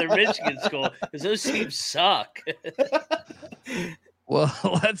definitely another Michigan school because those teams suck. Well,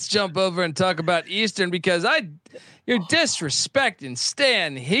 let's jump over and talk about Eastern because you're disrespecting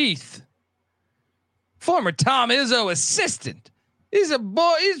Stan Heath, former Tom Izzo assistant. He's a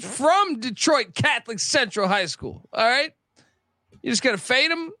boy. He's from Detroit Catholic Central High School. All right. You just got to fade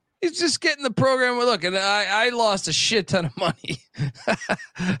him. He's just getting the program. Look, and I lost a shit ton of money.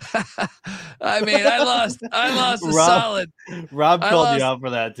 I mean, I lost a solid. Rob called you out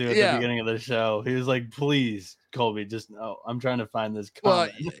for that too at the beginning of the show. He was like, "Please, Colby, just no. I'm trying to find this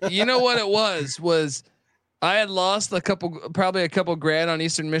comment." Well, you know what it was I had lost probably a couple grand on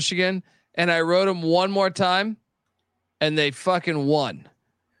Eastern Michigan, and I wrote them one more time, and they fucking won.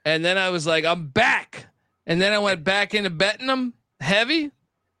 And then I was like, I'm back. And then I went back into betting them heavy.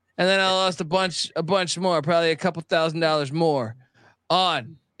 And then I lost a bunch more, probably a couple $1,000 more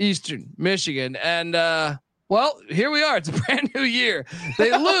on Eastern Michigan. And well, here we are. It's a brand new year.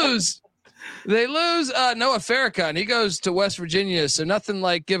 They lose. Noah Farrakhan. He goes to West Virginia, so nothing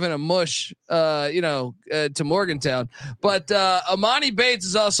like giving a mush, to Morgantown. But Amani Bates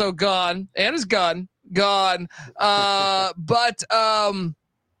is also gone, and is gone. But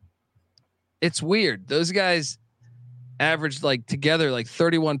it's weird. Those guys averaged together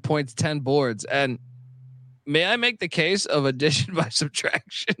 31 points, 10 boards. And may I make the case of addition by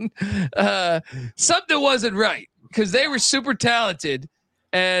subtraction? Something wasn't right because they were super talented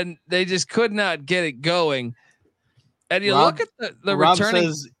and they just could not get it going. And you look at the Rob returning.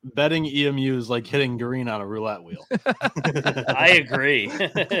 Says betting EMU is like hitting green on a roulette wheel. I agree.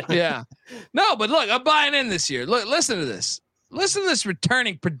 Yeah. No, but look, I'm buying in this year. Look, listen to this. Listen to this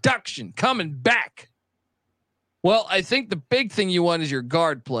returning production coming back. Well, I think the big thing you want is your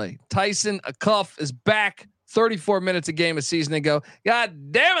guard play. Tyson Acuff is back 34 minutes a game a season ago.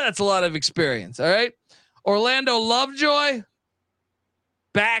 God damn it, that's a lot of experience. All right. Orlando Lovejoy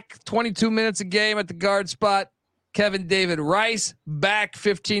back 22 minutes a game at the guard spot. Kevin David Rice back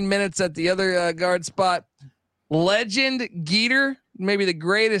 15 minutes at the other guard spot. Legend Geeter, maybe the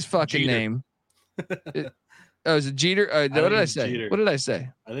greatest fucking name. Is it Jeter? What did I say? Jeter. What did I say?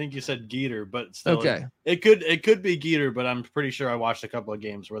 I think you said Geeter, but still, okay. It could be Geeter, but I'm pretty sure I watched a couple of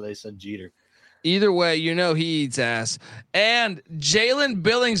games where they said Jeter. Either way, he eats ass. And Jalen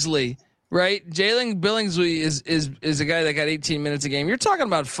Billingsley, right? Jalen Billingsley is a guy that got 18 minutes a game. You're talking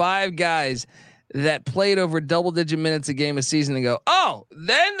about 5 guys that played over double-digit minutes a game a season ago. Oh,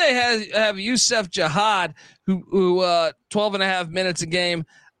 then they have Yusuf Jihad, who 12 and a half minutes a game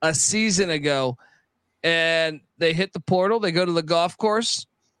a season ago. And they hit the portal. They go to the golf course.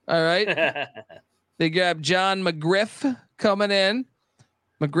 All right. They grab John McGriff coming in.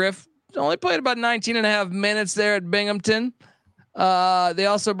 McGriff only played about 19 and a half minutes there at Binghamton. They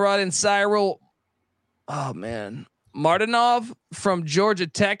also brought in Cyril. Oh, man. Martinov from Georgia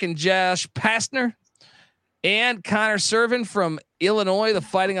Tech and Josh Pastner. And Connor Servin from Illinois, the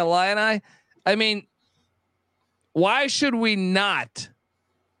Fighting Illini. I mean, why should we not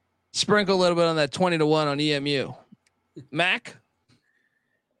sprinkle a little bit on that 20-1 on EMU? Mac?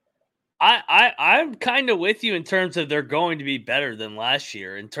 I'm kind of with you in terms of they're going to be better than last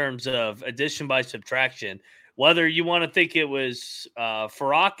year in terms of addition by subtraction. Whether you want to think it was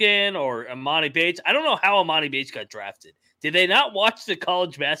Farrakhan or Amani Bates. I don't know how Amani Bates got drafted. Did they not watch the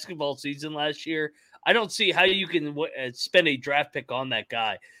college basketball season last year? I don't see how you can spend a draft pick on that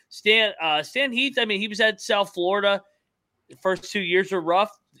guy. Stan Heath, I mean, he was at South Florida. The first 2 years were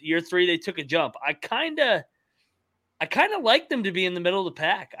rough. Year 3, they took a jump. I kind of like them to be in the middle of the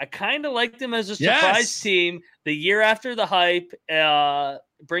pack. I kind of like them as a surprise team the year after the hype.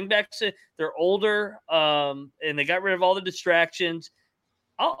 Bring back they're older, and they got rid of all the distractions.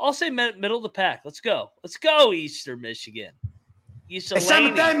 I'll say middle of the pack. Let's go, Eastern Michigan.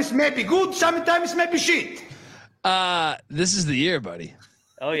 Sometimes maybe good, sometimes maybe shit. This is the year, buddy.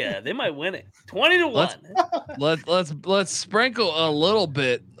 Oh yeah, they might win it. 20-1. Let's sprinkle a little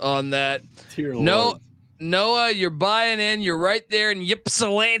bit on that. Noah, you're buying in. You're right there in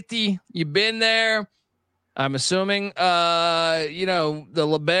Ypsilanti. You've been there. I'm assuming, the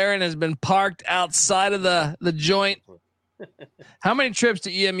LeBaron has been parked outside of the joint. How many trips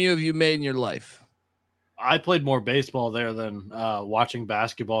to EMU have you made in your life? I played more baseball there than watching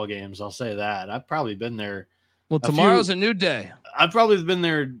basketball games. I'll say that. I've probably been there. Well, tomorrow's a new day. I've probably been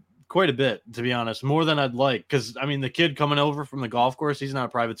there quite a bit, to be honest, more than I'd like. Because I mean, the kid coming over from the golf course, he's not a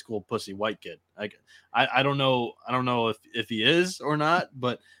private school pussy white kid. I don't know if he is or not,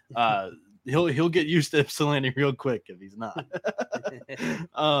 but he'll get used to Ypsilanti real quick if he's not.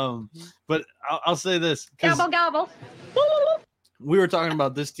 But I'll say this. Gobble. We were talking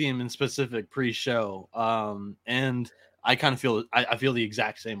about this team in specific pre-show, and I kind of feel I feel the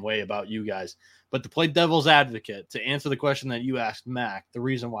exact same way about you guys. But to play devil's advocate, to answer the question that you asked, Mac, the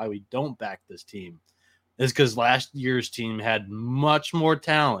reason why we don't back this team is because last year's team had much more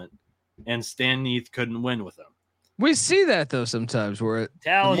talent, and Stan Neath couldn't win with them. We see that though sometimes where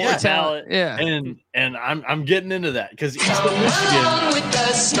Talent, Yeah. talent. yeah. And I'm getting into that because Eastern Michigan.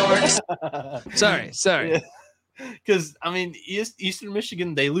 Sorry. Because I mean, Eastern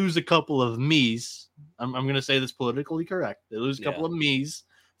Michigan, they lose a couple of me's. I'm going to say this politically correct. They lose a couple of me's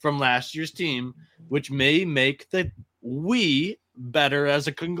from last year's team, which may make the we better as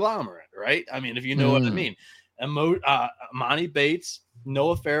a conglomerate, right? I mean, if you know what I mean. Monty Bates,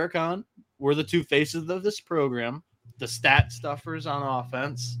 Noah Farrakhan were the two faces of this program, the stat stuffers on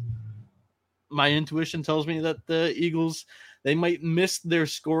offense. My intuition tells me that the Eagles, they might miss their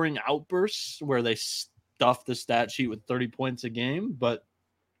scoring outbursts where they stuff the stat sheet with 30 points a game, but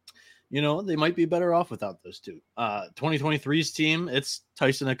you know, they might be better off without those two. 2023's team, it's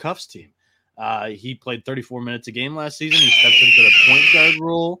Tyson Acuff's team. He played 34 minutes a game last season. He stepped into the point guard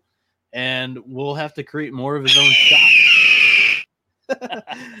role and will have to create more of his own shot.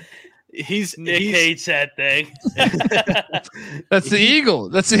 Nick hates that thing. That's the eagle.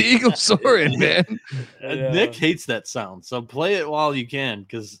 That's the eagle soaring, man. Nick hates that sound. So play it while you can,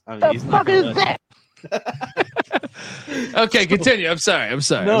 because I mean, he's not gonna let Okay, continue. I'm sorry. No,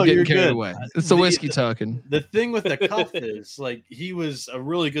 I'm getting you're carried good. away. It's the whiskey talking. The thing with the cuff is, like, he was a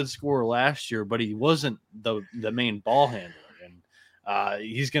really good scorer last year, but he wasn't the main ball handler. And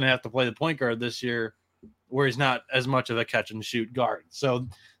he's going to have to play the point guard this year, where he's not as much of a catch and shoot guard. So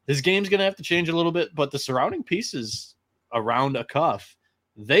his game's going to have to change a little bit. But the surrounding pieces around a cuff,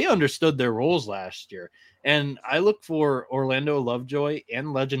 they understood their roles last year. And I look for Orlando Lovejoy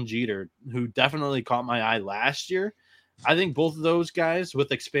and Legend Jeter, who definitely caught my eye last year. I think both of those guys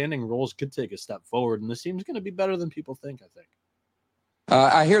with expanding roles could take a step forward, and this team's going to be better than people think, I think.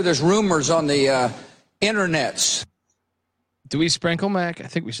 I hear there's rumors on the internets. Do we sprinkle, Mac? I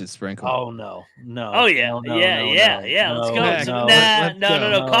think we should sprinkle. Oh, no. Oh, yeah. Let's go.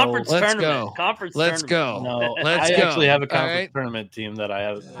 No. Conference tournament. Conference Let's tournament. go. No, Let's I go. actually have a conference All right. tournament team that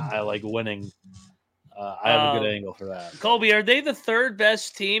I like winning. I have a good angle for that. Colby, are they the third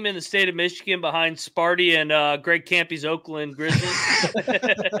best team in the state of Michigan behind Sparty and Greg Campy's Oakland Grizzlies?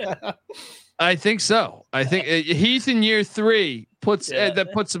 I think so. I think Heath in year 3 puts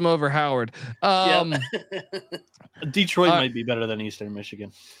him over Howard. Detroit might be better than Eastern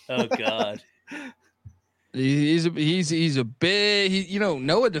Michigan. Oh God. He's a big,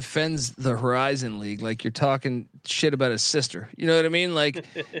 Noah defends the Horizon League like you're talking shit about his sister. You know what I mean? Like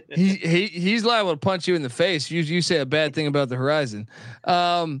he's liable to punch you in the face. You say a bad thing about the Horizon.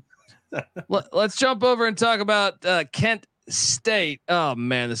 Let's jump over and talk about Kent State. Oh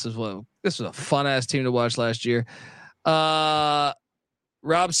man, this was a fun ass team to watch last year. Rob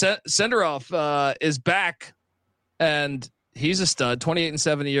Senderoff is back, and he's a stud.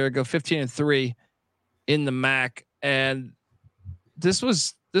 28-7 a year ago, 15-3. In the MAC, and this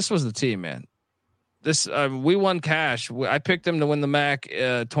was the team, man. This we won cash. I picked them to win the MAC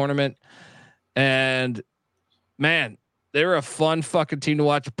tournament, and man, they were a fun fucking team to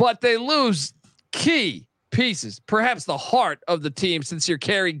watch. But they lose key pieces, perhaps the heart of the team. Sincere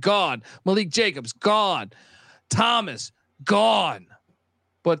Carey gone, Malik Jacobs gone, Thomas gone,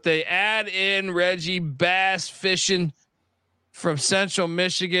 but they add in Reggie Bass fishing from Central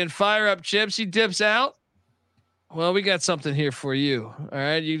Michigan. Fire up Chips. He dips out. Well, we got something here for you. All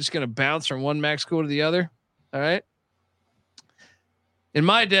right. You're just going to bounce from one MAC school to the other. All right. In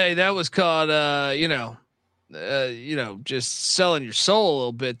my day, that was called, just selling your soul a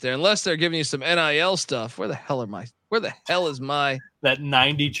little bit there, unless they're giving you some NIL stuff. Where the hell is my that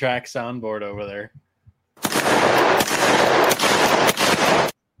 90 track soundboard over there?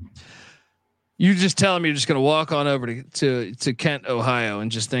 You just telling me you're just going to walk on over to Kent, Ohio, and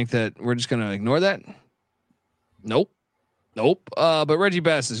just think that we're just going to ignore that? Nope. But Reggie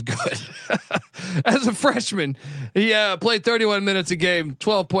Bass is good. As a freshman, he played 31 minutes a game,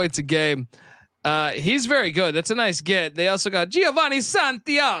 12 points a game. He's very good. That's a nice get. They also got Giovanni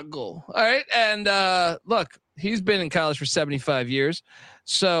Santiago. All right. And look, he's been in college for 75 years.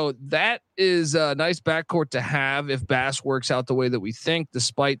 So that is a nice backcourt to have if Bass works out the way that we think,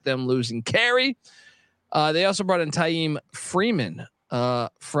 despite them losing Carey. They also brought in Taim Freeman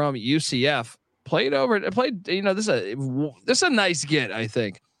from UCF. This is a nice get, I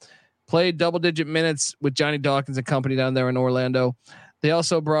think. Played double-digit minutes with Johnny Dawkins and company down there in Orlando. They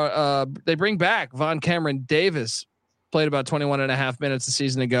also they bring back Von Cameron Davis. Played about 21.5 minutes a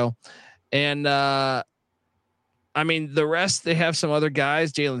season ago. And the rest, they have some other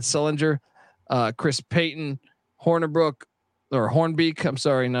guys, Jalen Sullinger, Chris Payton, Hornbeak. I'm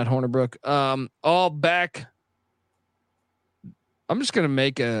sorry, not Hornibrook. All back. I'm just going to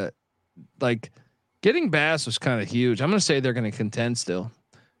make getting Bass was kind of huge. I'm going to say they're going to contend still.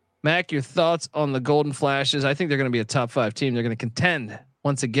 Mac, your thoughts on the Golden Flashes? I think they're going to be a top 5 team. They're going to contend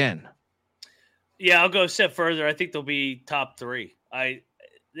once again. Yeah, I'll go a step further. I think they'll be top 3.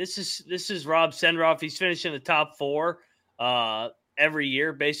 This is Rob Senderoff. He's finished in the top 4 every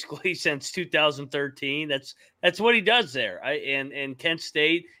year, basically since 2013. That's what he does there. And Kent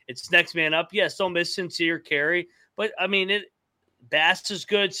State, it's next man up. Yes, don't miss Sincere Carey, but I mean, Bass is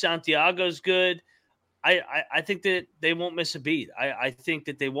good. Santiago's good. I think that they won't miss a beat. I think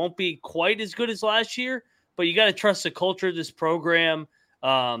that they won't be quite as good as last year, but you got to trust the culture of this program.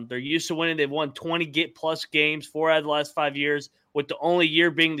 They're used to winning. They've won 20+ games 4 out of the last 5 years, with the only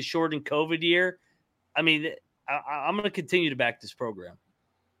year being the shortened COVID year. I mean, I'm going to continue to back this program.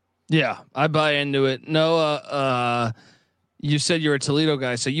 Yeah, I buy into it. Noah, you said you're a Toledo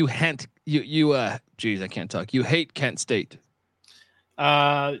guy, so you geez, I can't talk. You hate Kent State.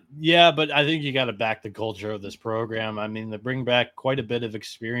 Yeah, but I think you got to back the culture of this program. I mean, they bring back quite a bit of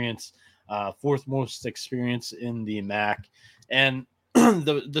experience, 4th most experience in the MAC, and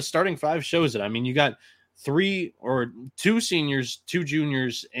the starting 5 shows it. I mean, you got 2 seniors, 2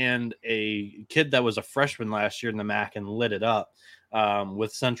 juniors, and a kid that was a freshman last year in the MAC and lit it up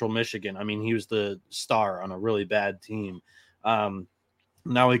with Central Michigan. I mean, he was the star on a really bad team.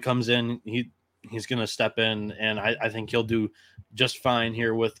 Now he comes in, he's going to step in, and I think he'll do just fine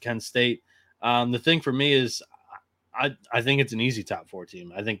here with Kent State. The thing for me is I think it's an easy top 4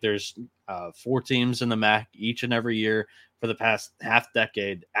 team. I think there's 4 teams in the MAC each and every year for the past half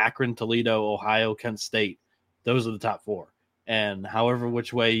decade. Akron, Toledo, Ohio, Kent State. Those are the top 4. And however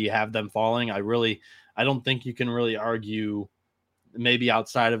which way you have them falling, I don't think you can really argue maybe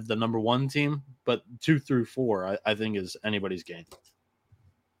outside of the number 1 team, but 2 through 4, I think is anybody's game.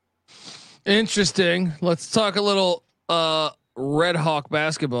 Interesting. Let's talk a little Red Hawk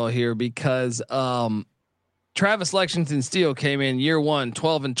basketball here, because Travis Lexington Steele came in year 1,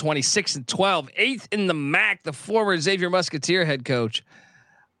 12-20, 6-12, 8th in the MAC. The former Xavier Musketeer head coach.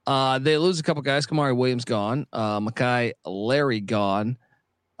 They lose a couple guys. Kamari Williams gone. Makai Larry gone.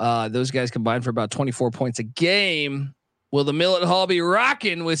 Those guys combined for about 24 points a game. Will the Millet Hall be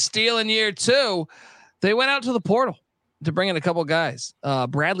rocking with Steele in year 2? They went out to the portal to bring in a couple guys.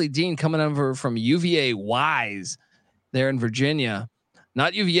 Bradley Dean coming over from UVA Wise there in Virginia.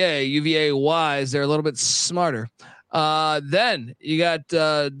 Not UVA Wise. They're a little bit smarter. Then you got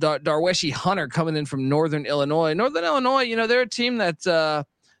Darweshi Hunter coming in from Northern Illinois. Northern Illinois, they're a team that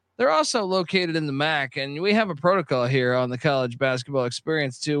they're also located in the MAC, and we have a protocol here on the College Basketball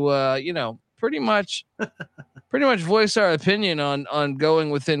Experience to pretty much voice our opinion on going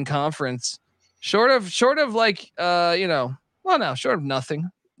within conference. Short of like short of nothing.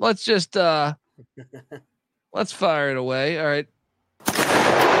 Let's just let's fire it away. All right.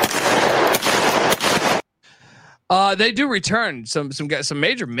 They do return some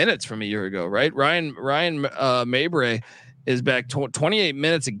major minutes from a year ago, right? Ryan Mabray is back 28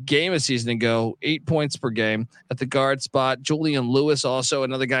 minutes a game a season ago, 8 points per game at the guard spot. Julian Lewis, also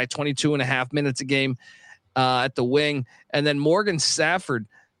another guy, 22.5 minutes a game at the wing. And then Morgan Safford,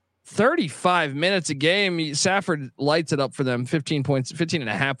 35 minutes a game. Safford lights it up for them,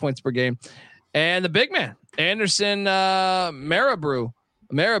 15.5 points per game. And the big man, Anderson Marabou,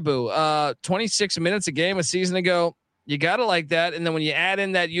 26 minutes a game a season ago. You got to like that. And then when you add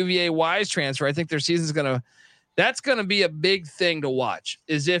in that UVA Wise transfer, I think their season's that's going to be a big thing to watch,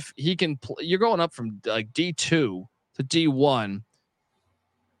 is if he can you're going up from like D2 to D1.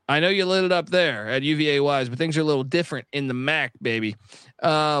 I know you lit it up there at UVA Wise, but things are a little different in the MAC, baby.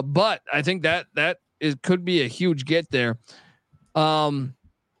 But I think that could be a huge get there. They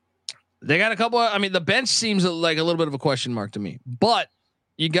got a couple the bench seems like a little bit of a question mark to me, but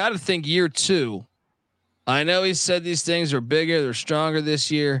you got to think year 2. I know he said these things are bigger, they're stronger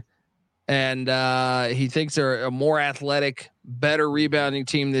this year. And he thinks they're a more athletic, better rebounding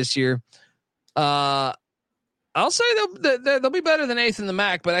team this year. I'll say they'll be better than 8th in the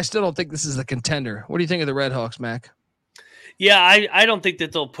MAC, but I still don't think this is a contender. What do you think of the Red Hawks, Mac? Yeah, I don't think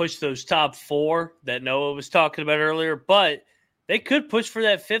that they'll push those top 4 that Noah was talking about earlier, but they could push for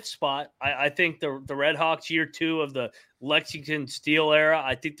that 5th spot. I think the Red Hawks year 2 of the Lexington Steele era,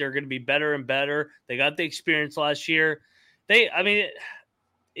 I think they're going to be better and better. They got the experience last year.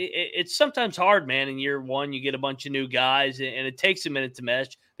 It's sometimes hard, man. In year 1, you get a bunch of new guys, and it takes a minute to mesh.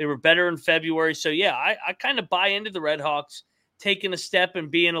 They were better in February. So, yeah, I kind of buy into the Red Hawks taking a step and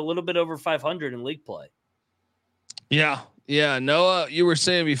being a little bit over 500 in league play. Yeah. Noah, you were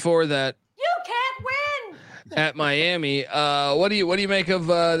saying before that you can't win at Miami. What do you make of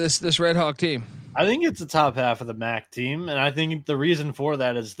this Red Hawk team? I think it's the top half of the MAC team, and I think the reason for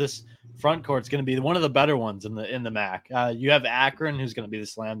that is this front court is going to be one of the better ones in the MAC. You have Akron, who's going to be the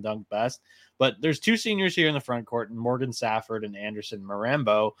slam dunk best, but there's two seniors here in the front court, and Morgan Safford and Anderson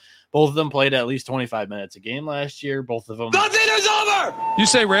Marambo. Both of them played at least 25 minutes a game last year. Both of them. Nothing is over. You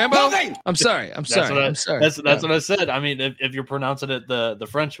say Rambo? Nothing. I'm sorry. That's what I said. I mean, if you're pronouncing it the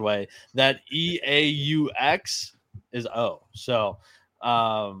French way, that EAUX is O. So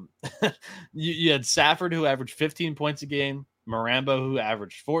you had Safford, who averaged 15 points a game, Marambo, who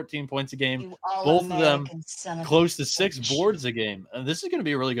averaged 14 points a game, both of them close to 6 boards a game. And this is going to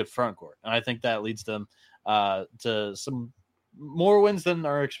be a really good front court. And I think that leads them to some more wins than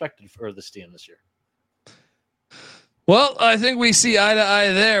are expected for this team this year. Well, I think we see eye to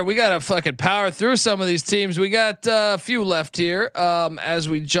eye there. We got to fucking power through some of these teams. We got a few left here as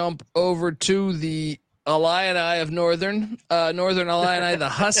we jump over to the Illini of Northern Illini, the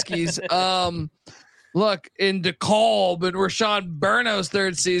Huskies. Look, in DeKalb and Rashawn Burno's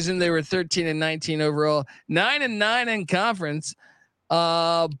third season, they were 13-19 overall, 9-9 in conference.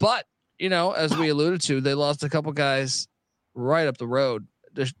 But you know, as we alluded to, they lost a couple guys right up the road.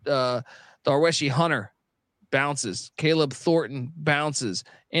 Darweshi Hunter bounces, Caleb Thornton bounces,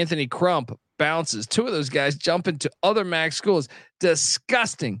 Anthony Crump bounces. 2 of those guys jump into other MAC schools.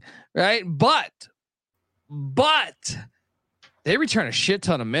 Disgusting, right? But they return a shit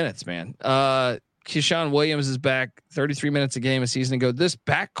ton of minutes, man. Keyshawn Williams is back 33 minutes a game a season ago. This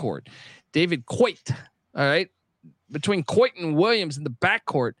backcourt, David Coit, all right, between Coit and Williams in the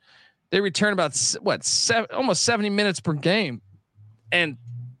backcourt, they return about almost 70 minutes per game and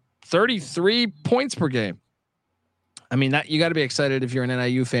 33 points per game. I mean, that you got to be excited if you're an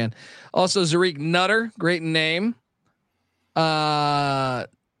NIU fan. Also, Zarik Nutter, great name.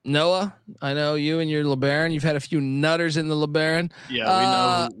 Noah, I know you and your LeBaron. You've had a few nutters in the LeBaron. Yeah, we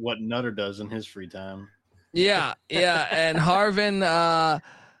know what Nutter does in his free time. Yeah. And Harvin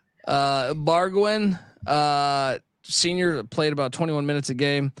Bargwin, senior, played about 21 minutes a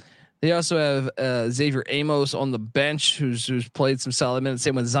game. They also have Xavier Amos on the bench, who's played some solid minutes.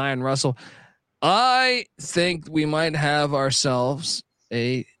 Same with Zion Russell. I think we might have ourselves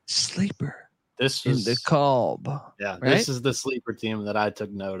a sleeper. This is the Kalb. Yeah, right? This is the sleeper team that I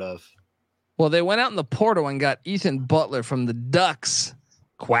took note of. Well, they went out in the portal and got Ethan Butler from the Ducks.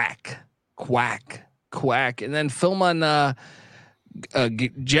 Quack. And then Philman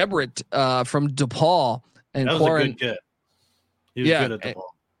Gebrit from DePaul. And that was a good get. He was good at DePaul.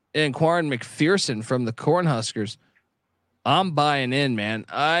 And Quarren McPherson from the Cornhuskers. I'm buying in, man.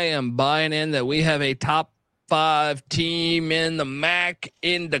 I am buying in that we have a top 5 team in the MAC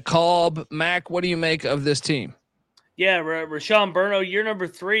in DeKalb. Mac, what do you make of this team? Yeah, Rashawn Burno, year number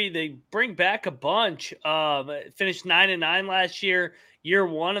 3. They bring back a bunch. Finished 9-9 last year. Year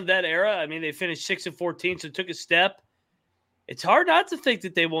 1 of that era. I mean, they finished 6-14, so took a step. It's hard not to think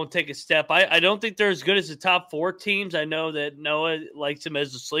that they won't take a step. I don't think they're as good as the top 4 teams. I know that Noah likes them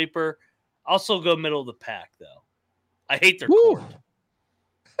as a sleeper. I'll still go middle of the pack, though. I hate their court.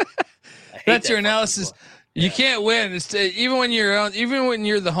 That's your analysis. You can't win. It's even when you're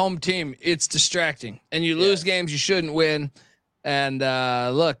the home team, it's distracting, and you lose games you shouldn't win. And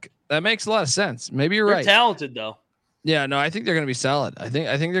look, that makes a lot of sense. Maybe you're right. Talented though. Yeah, no, I think they're going to be solid. I think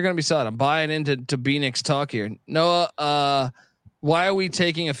they're going to be solid. I'm buying into B-Nick's talk here. Noah, why are we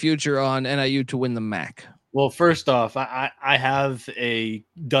taking a future on NIU to win the MAC? Well, first off, I have a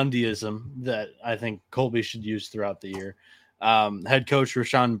Dundeeism that I think Colby should use throughout the year. Head coach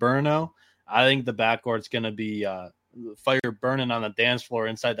Rashawn Burno. I think the backcourt's going to be fire burning on the dance floor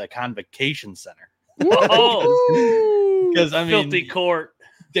inside the Convocation Center. Because I mean, filthy court.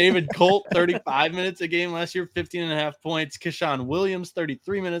 David Colt, 35 minutes a game last year, 15.5 points. Keyshawn Williams,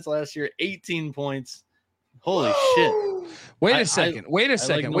 33 minutes last year, 18 points. Holy shit! Wait a second.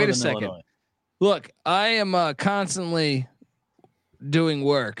 Look, I am constantly doing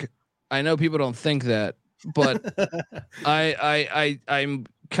work. I know people don't think that, but I'm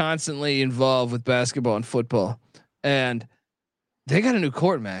constantly involved with basketball and football, and they got a new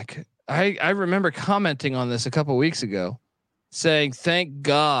court, Mac. I remember commenting on this a couple weeks ago, saying, "Thank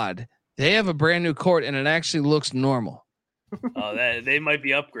God they have a brand new court, and it actually looks normal." Oh, they might be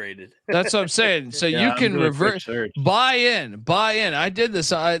upgraded. That's what I'm saying. So you can revert, buy in. I did this.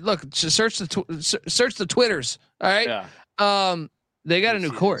 Search the Twitters. All right. Yeah. They got a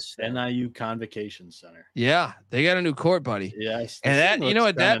new court. NIU Convocation Center. Yeah, they got a new court, buddy. Yeah, and that, you know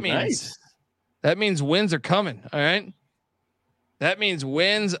what that means? Nice. That means wins are coming. All right. That means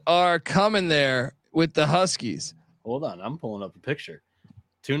wins are coming there with the Huskies. Hold on, I'm pulling up a picture.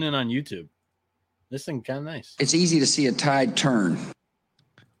 Tune in on YouTube. This thing kind of nice. It's easy to see a tide turn.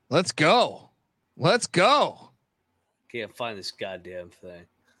 Let's go. Can't find this goddamn thing.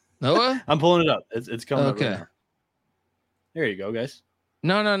 Noah? I'm pulling it up. It's coming up Okay. right now. There you go, guys.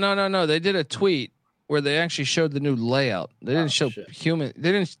 No. They did a tweet where they actually showed the new layout. They didn't show shit. human.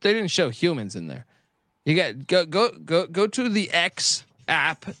 They didn't show humans in there. You got go to the X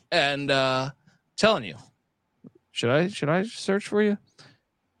app and telling you. Should I search for you?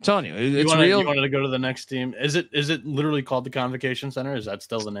 I'm telling you, it's real. You wanted to go to the next team. Is it literally called the Convocation Center? Is that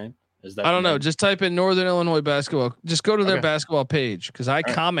still the name? Is that I don't the know. name? Just type in Northern Illinois basketball. Just go to their Okay. basketball page because I right.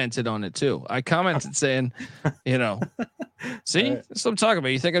 commented on it too. I commented saying, see, All right. that's what I'm talking about.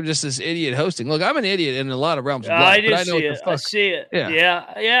 You think I'm just this idiot hosting? Look, I'm an idiot in a lot of realms of life. I but do I know see what it. the I fuck. see it. Yeah.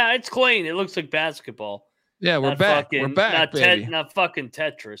 Yeah. It's clean. It looks like basketball. Yeah, we're Not back. fucking- We're back, not baby. not fucking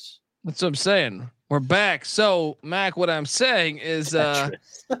Tetris. That's what I'm saying. We're back. So, Mac, what I'm saying is, I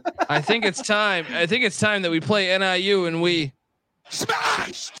think it's time. I think it's time that we play NIU and we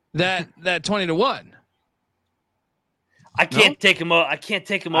smashed that 20-1. I can't take him. I can't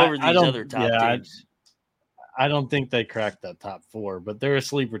take him over I these don't- other top yeah, teams. I don't think they cracked that top 4, but they're a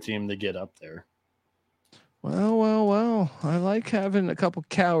sleeper team to get up there. Well. I like having a couple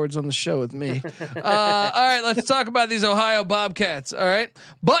cowards on the show with me. All right, let's talk about these Ohio Bobcats. All right.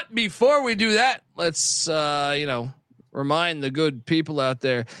 But before we do that, let's, remind the good people out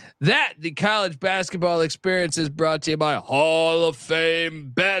there that the college basketball experience is brought to you by Hall of Fame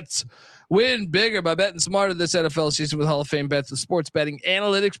Bets. Win bigger by betting smarter this NFL season with Hall of Fame Bets, the sports betting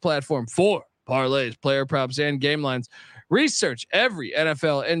analytics platform for parlays, player props, and game lines. Research every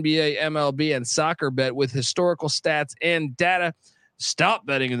NFL, NBA, MLB, and soccer bet with historical stats and data. Stop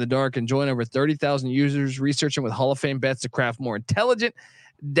betting in the dark and join over 30,000 users researching with Hall of Fame Bets to craft more intelligent,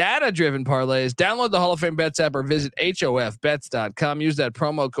 data-driven parlays. Download the Hall of Fame Bets app or visit hofbets.com. Use that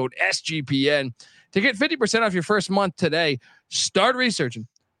promo code SGPN to get 50% off your first month today. Start researching.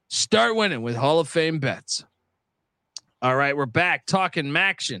 Start winning with Hall of Fame Bets. All right, we're back talking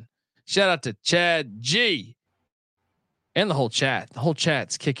Maction. Shout out to Chad G. And the whole chat. The whole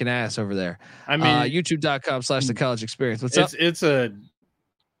chat's kicking ass over there. I mean, youtube.com/the college experience. What's up?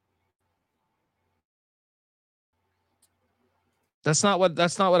 That's not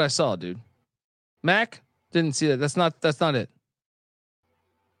what I saw, dude. Mac didn't see that. That's not it.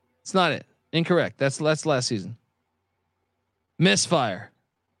 It's not it. Incorrect. That's last season. Misfire.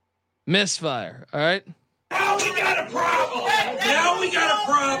 All right. Now we got a problem.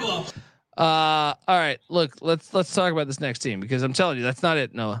 All right. Look, let's talk about this next team because I'm telling you, that's not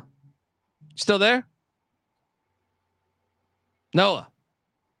it, Noah. Still there? Noah.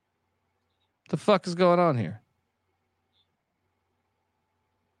 What the fuck is going on here?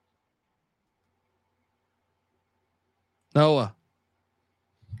 Noah.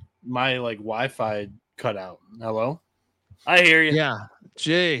 My Wi-Fi cut out. Hello? I hear you. Yeah.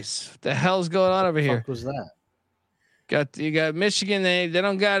 Jeez. What the hell's going on over here? What was that? You got Michigan. They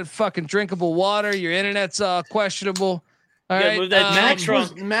don't got fucking drinkable water. Your internet's questionable. All right. Move that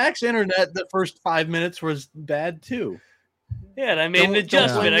Max internet the first 5 minutes was bad too. Yeah, I made an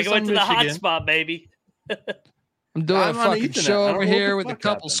adjustment. I went to the hotspot, baby. I'm doing a fucking Ethernet. show I don't over know what here the with a fuck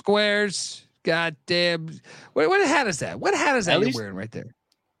couple happened. squares. God damn. What hat is that? What hat is that At you're least- wearing right there?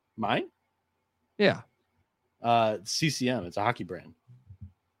 Mine? Yeah. CCM. It's a hockey brand.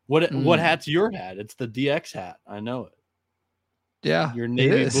 What hat's your hat? It's the DX hat. I know it. Yeah. Your it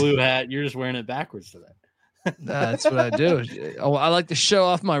navy is. blue hat. You're just wearing it backwards today. That's what I do. Oh, I like to show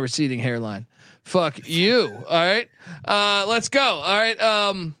off my receding hairline. Fuck you. All right. Let's go. All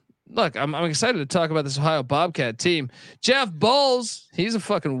right. Look, I'm excited to talk about this Ohio Bobcat team. Jeff Bowles, he's a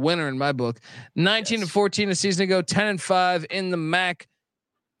fucking winner in my book. 19-14 a season ago, 10-5 in the MAC.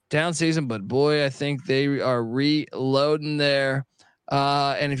 Down season, but boy, I think they are reloading there.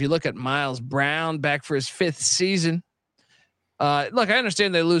 And if you look at Miles Brown back for his 5th season, look, I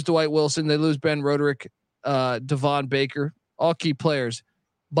understand they lose Dwight Wilson, they lose Ben Roderick, Devon Baker, all key players,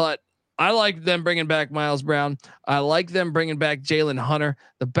 but I like them bringing back Miles Brown. I like them bringing back Jalen Hunter.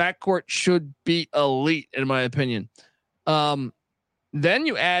 The backcourt should be elite, in my opinion. Then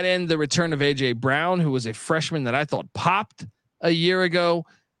you add in the return of AJ Brown, who was a freshman that I thought popped a year ago,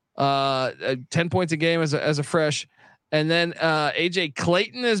 10 points a game as a fresh. And then AJ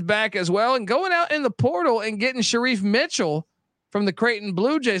Clayton is back as well, and going out in the portal and getting Sharif Mitchell from the Creighton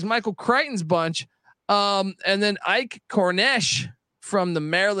Blue Jays, Michael Crichton's bunch. And then Ike Cornish from the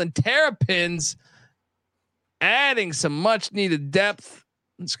Maryland Terrapins, adding some much needed depth.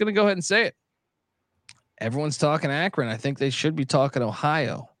 I'm just going to go ahead and say it. Everyone's talking Akron. I think they should be talking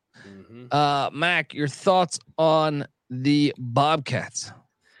Ohio. Mac, your thoughts on the Bobcats?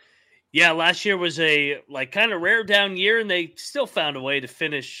 Yeah, last year was a kind of rare down year, and they still found a way to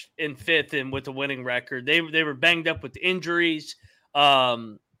finish in 5th and with a winning record. They were banged up with injuries.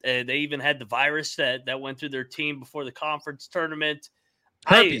 They even had the virus that went through their team before the conference tournament.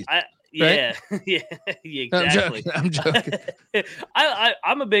 Herpes, yeah, yeah, exactly. I'm joking.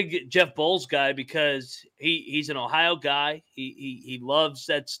 I'm a big Jeff Bowles guy because he's an Ohio guy. He loves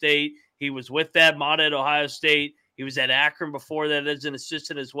that state. He was with Thad Matta at Ohio State. He was at Akron before that as an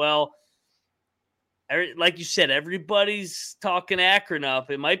assistant as well. Like you said, everybody's talking Akron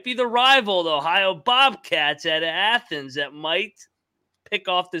up. It might be the rival, the Ohio Bobcats out of Athens, that might pick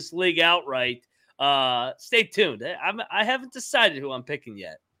off this league outright. Stay tuned. I haven't decided who I'm picking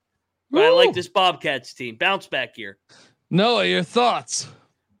yet. But I like this Bobcats team. Bounce back here. Noah, your thoughts?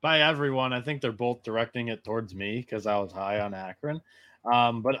 By everyone, I think they're both directing it towards me because I was high on Akron.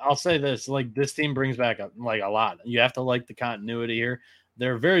 But I'll say this, like, this team brings back a lot. You have to like the continuity here.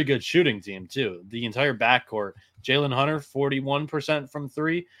 They're a very good shooting team too. The entire backcourt, Jalen Hunter, 41% from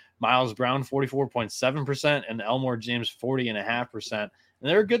three, Miles Brown, 44.7%, and Elmore James, 40.5%. And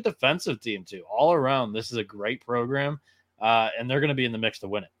they're a good defensive team too. All around, this is a great program. And they're going to be in the mix to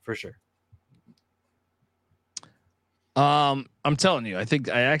win it for sure. I'm telling you,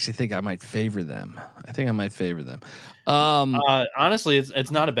 I actually think I might favor them. Honestly,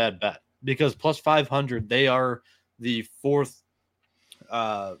 it's not a bad bet because plus 500, they are the fourth,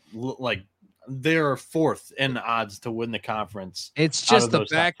 they're fourth in odds to win the conference. It's just the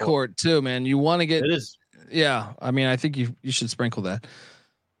backcourt too, man. You want to get it is. Yeah, I mean, I think you should sprinkle that.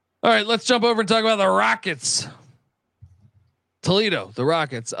 All right, let's jump over and talk about the Rockets. Toledo, the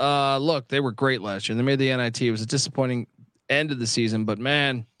Rockets. Look, they were great last year. They made the NIT. It was a disappointing end of the season, but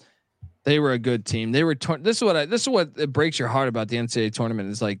man, they were a good team. They were. This is what it breaks your heart about the NCAA tournament.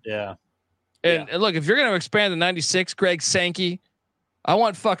 Is like, yeah. And look, if you're going to expand to 96, Greg Sankey, I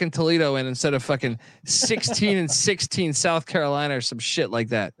want fucking Toledo in instead of fucking 16-16 South Carolina or some shit like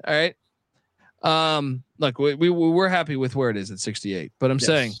that. All right. Look, we're happy with where it is at 68, but I'm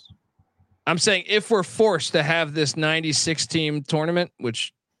saying if we're forced to have this 96 team tournament,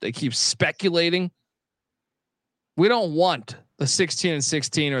 which they keep speculating, we don't want the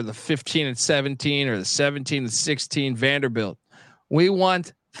 16-16 or the 15-17 or the 17-16 Vanderbilt. We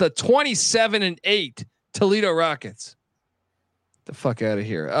want the 27-8 Toledo Rockets. The fuck out of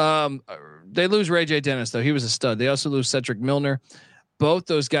here. They lose Ray J. Dennis though. He was a stud. They also lose Cedric Milner. Both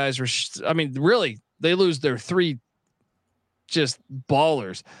those guys were, really, they lose their three just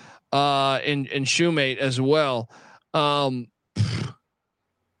ballers. And Shoemate as well. That's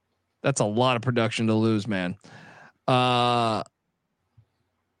a lot of production to lose, man. I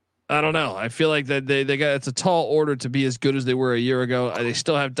don't know. I feel like that they got, it's a tall order to be as good as they were a year ago. They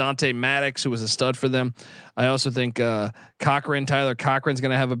still have Dante Maddox, who was a stud for them. I also think Tyler Cochran's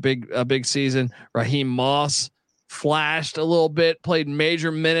going to have a big season. Raheem Moss flashed a little bit, played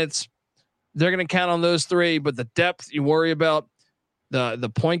major minutes. They're going to count on those three, but the depth you worry about.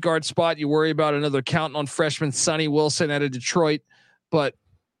 The point guard spot, you worry about another counting on freshman Sonny Wilson out of Detroit, but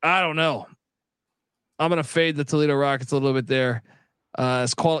I don't know. I'm going to fade the Toledo Rockets a little bit there.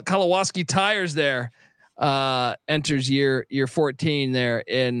 As Kolowaski Tires there enters year 14 there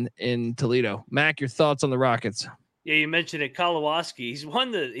in Toledo. Mac, your thoughts on the Rockets? Yeah, you mentioned it. Kolowaski. He's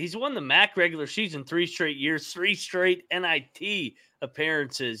won the MAC regular season 3 straight years, 3 straight NIT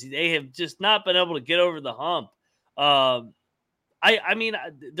appearances. They have just not been able to get over the hump. I mean,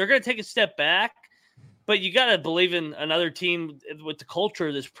 they're going to take a step back, but you got to believe in another team with the culture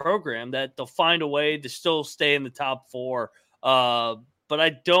of this program that they'll find a way to still stay in the top 4. But I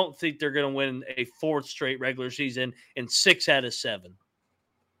don't think they're going to win a 4th straight regular season in 6 out of 7.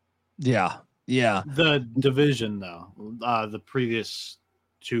 Yeah. The division though, the previous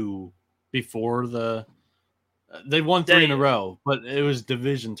 2 before they won 3 in a row, but it was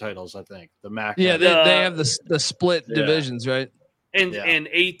division titles. I think the MAC. Yeah, they have the split divisions, right? And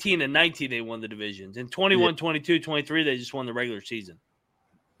 18 and 19, they won the divisions. In 21, 22, 23, they just won the regular season.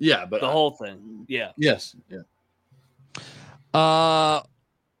 Yeah, but the whole thing. Yeah. Yes. Yeah.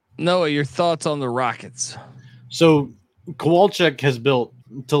 Noah, your thoughts on the Rockets? So Kowalczyk has built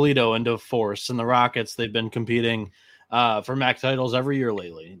Toledo into a force, and the Rockets, they've been competing for MAC titles every year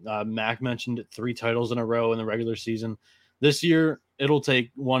lately. Mac mentioned it, 3 titles in a row in the regular season. This year, it'll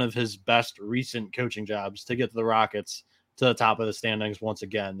take one of his best recent coaching jobs to get the Rockets to the top of the standings once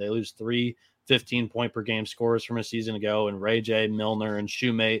again. They lose 3 15-point per game scorers from a season ago, and Ray J, Milner, and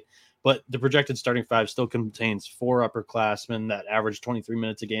Shoemate. But the projected starting 5 still contains 4 upperclassmen that averaged 23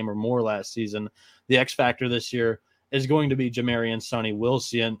 minutes a game or more last season. The X factor this year is going to be Jamarian Sonny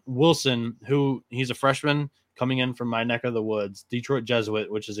Wilson, who he's a freshman coming in from my neck of the woods, Detroit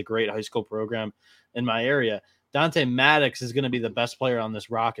Jesuit, which is a great high school program in my area. Dante Maddox is going to be the best player on this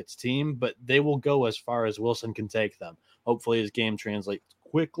Rockets team, but they will go as far as Wilson can take them. Hopefully his game translates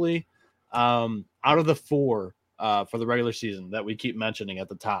quickly. Out of the 4 for the regular season that we keep mentioning at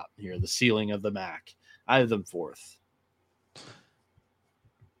the top here, the ceiling of the MAC, I have them 4th.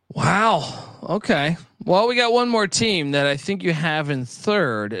 Wow. Okay. Well, we got one more team that I think you have in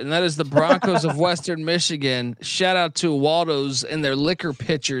 3rd, and that is the Broncos of Western Michigan. Shout out to Waldo's and their liquor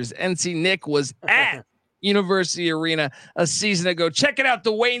pitchers. NC Nick was at University Arena a season ago. Check it out.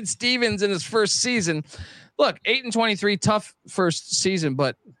 The Wayne Stevens in his first season. Look, 8-23, tough first season,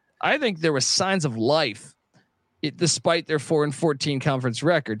 but I think there was signs of life. Despite their 4-14 conference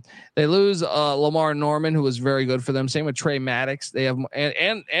record, they lose Lamar Norman, who was very good for them. Same with Trey Maddox. They have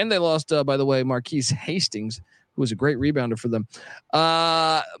and they lost, by the way, Marquise Hastings, who was a great rebounder for them.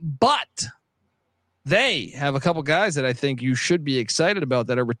 But they have a couple guys that I think you should be excited about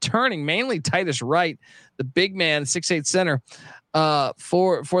that are returning. Mainly Titus Wright, the big man, 6'8" center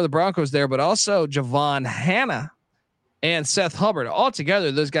for the Broncos there, but also Javon Hanna and Seth Hubbard. All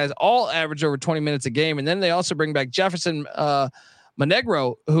together, those guys all average over 20 minutes a game. And then they also bring back Jefferson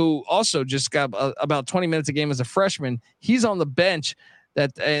Monegro, who also just got about 20 minutes a game as a freshman. He's on the bench.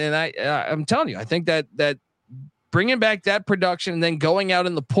 I'm telling you, I think that bringing back that production and then going out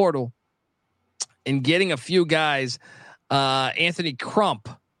in the portal and getting a few guys, Anthony Crump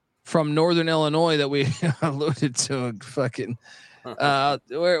from Northern Illinois that we alluded to, fucking.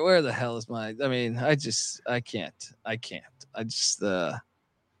 Where the hell is my? I mean, I can't. I just where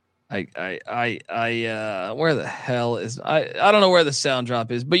the hell is I don't know where the sound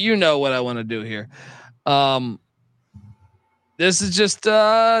drop is, but you know what I want to do here. This is just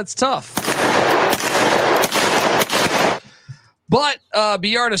it's tough. But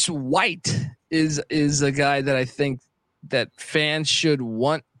Beardus White is a guy that I think that fans should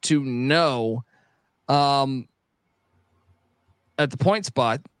want to know. At the point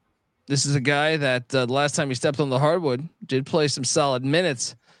spot, this is a guy that the last time he stepped on the hardwood did play some solid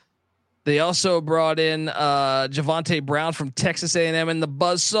minutes. They also brought in Javonte Brown from Texas A&M in the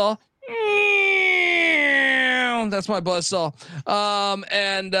buzzsaw. That's my buzzsaw.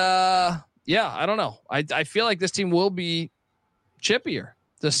 Yeah, I don't know. I feel like this team will be chippier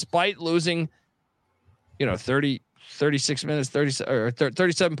despite losing, 36 minutes,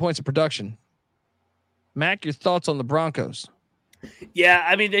 37 points of production. Mac, your thoughts on the Broncos? Yeah,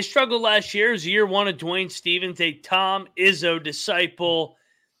 I mean, they struggled last year. It was year 1 of Dwayne Stevens, a Tom Izzo disciple.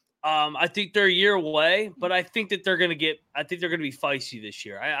 I think they're a year away, but I think that they're going to be feisty this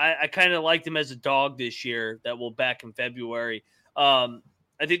year. I kind of like them as a dog this year that will back in February. I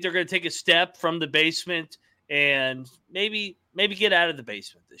think they're going to take a step from the basement and maybe get out of the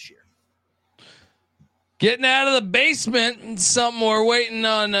basement this year. Getting out of the basement, something we're waiting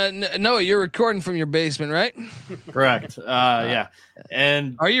on. Noah, you're recording from your basement, right? Correct. Yeah.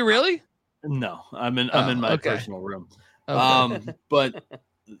 And are you really? No, I'm in my personal room. Okay. But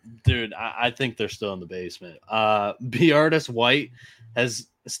dude, I think they're still in the basement. Beardus White has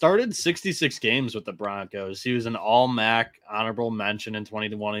started 66 games with the Broncos. He was an all-MAC honorable mention in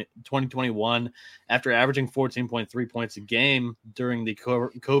 2021 after averaging 14.3 points a game during the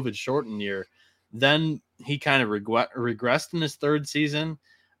COVID shortened year. Then he kind of regressed in his 3rd season.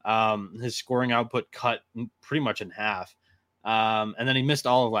 His scoring output cut pretty much in half. And then he missed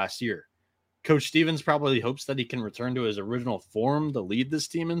all of last year. Coach Stevens probably hopes that he can return to his original form to lead this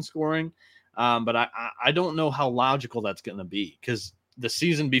team in scoring. But I don't know how logical that's going to be, because the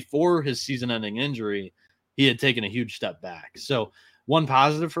season before his season-ending injury, he had taken a huge step back. So one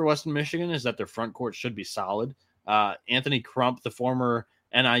positive for Western Michigan is that their front court should be solid. Anthony Crump, the former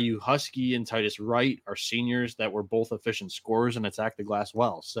NIU Husky, and Titus Wright are seniors that were both efficient scorers and attack the glass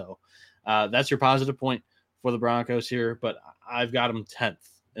well. So that's your positive point for the Broncos here, but I've got them 10th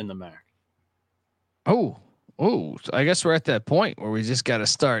in the MAC. Oh, I guess we're at that point where we just got to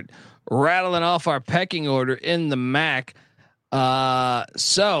start rattling off our pecking order in the MAC.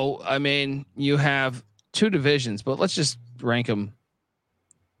 So, I mean, you have 2 divisions, but let's just rank them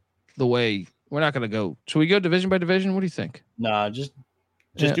the way we're not going to go. Should we go division by division? What do you think? Nah, just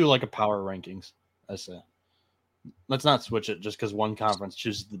do like a power rankings. I say. Let's not switch it just because one conference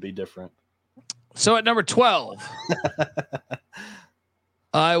chooses to be different. So at number 12,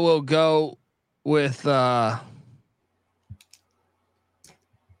 I will go with.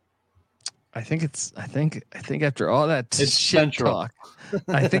 I think after all that it's shit Central. talk,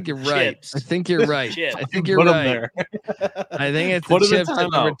 I think you're right. Chips. I think you're right. Chips. I think you're Put 'em right. there. I think it's Put the 'em in Chips at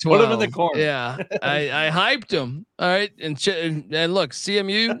number timeout. 12. Put 'em in the corner. Yeah, I hyped them. All right, and look,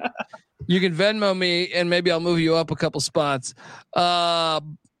 CMU, you can Venmo me, and maybe I'll move you up a couple spots. I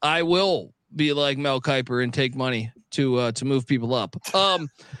will be like Mel Kiper and take money to move people up.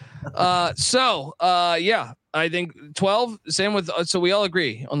 Yeah, I think 12. Same with. So we all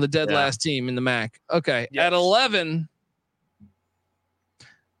agree on the dead last team in the MAC. Okay. Yes. At 11,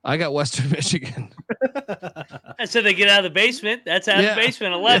 I got Western Michigan. I said they get out of the basement. That's out of the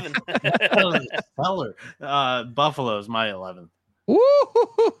basement. 11. Color. Buffalo's my 11th. Woo!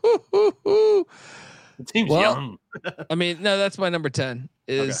 The team's young. I mean, no, that's my number 10.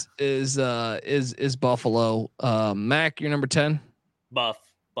 Is Buffalo. Mac, your number 10?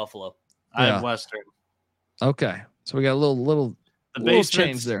 Buffalo. I have Western. Okay, so we got a little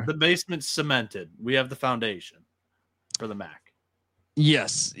change there. The basement's cemented. We have the foundation for the MAC.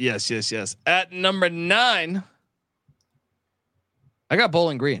 Yes. At number 9, I got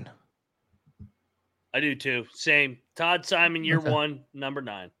Bowling Green. I do too. Same. Todd Simon, year 1, number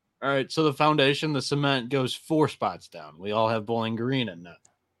 9. All right, so the foundation, the cement goes 4 spots down. We all have Bowling Green in that.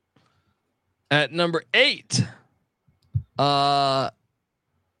 At number 8,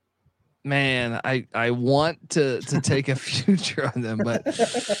 man, I want to take a future on them, but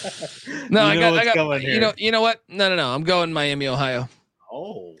no, I got you know what? No. I'm going Miami, Ohio.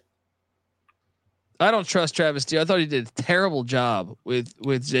 Oh. I don't trust Travis Steele. I thought he did a terrible job with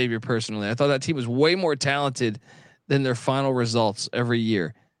Xavier personally. I thought that team was way more talented than their final results every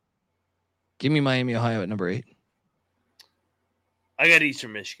year. Give me Miami, Ohio at number 8. I got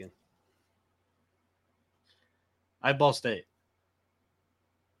Eastern Michigan. I have Ball State.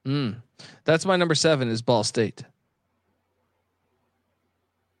 That's my number 7 is Ball State.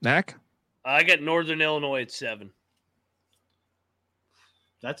 Mac? I got Northern Illinois at 7.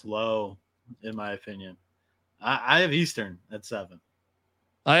 That's low, in my opinion. I have Eastern at 7.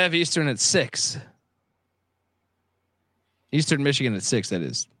 I have Eastern at 6. Eastern Michigan at 6, that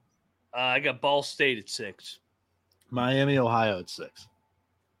is. I got Ball State at 6. Miami, Ohio at 6.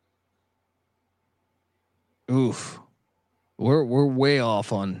 Oof. We're way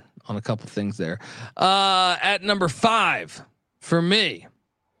off on a couple things there. At number 5 for me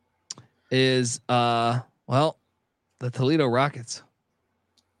is the Toledo Rockets.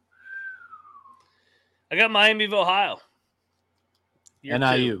 I got Miami of Ohio.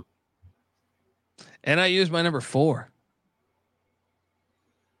 NIU. NIU is my number 4.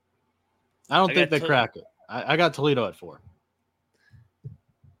 I don't think they crack it. I got Toledo at 4.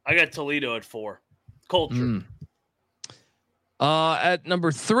 I got Toledo at 4. Culture. At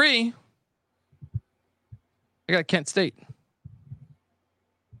number 3, I got Kent State.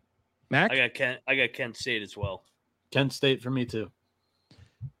 Mac? I got Kent State as well. Kent State for me too.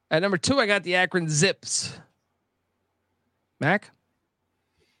 At number 2, I got the Akron Zips. Mac?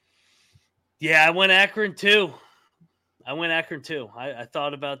 Yeah, I went Akron too. I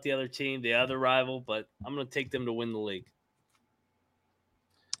thought about the other team, the other rival, but I'm going to take them to win the league.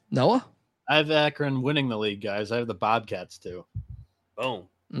 Noah? I have Akron winning the league, guys. I have the Bobcats too.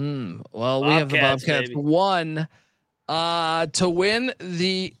 Boom. Well, we have the Bobcats baby. 1 to win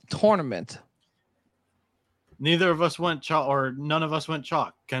the tournament. Neither of us went chalk, or none of us went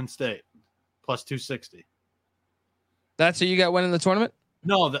chalk. Kent State plus 260. That's who you got winning the tournament?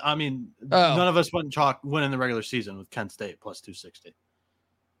 No, none of us went chalk winning the regular season with Kent State plus 260.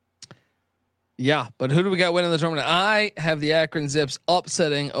 Yeah, but who do we got winning the tournament? I have the Akron Zips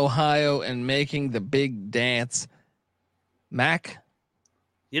upsetting Ohio and making the big dance. Mac?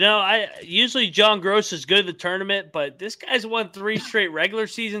 I usually John Gross is good at the tournament, but this guy's won 3 straight regular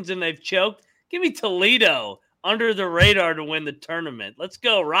seasons and they've choked. Give me Toledo under the radar to win the tournament. Let's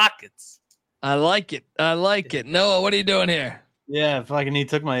go Rockets. I like it. Noah, what are you doing here? Yeah, he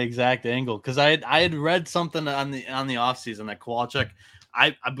took my exact angle because I had read something on the offseason that Kowalczyk,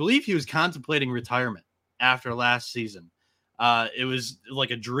 I believe he was contemplating retirement after last season. It was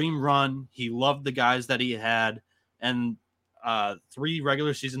like a dream run. He loved the guys that he had, and 3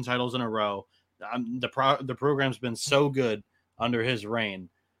 regular season titles in a row. The program's been so good under his reign.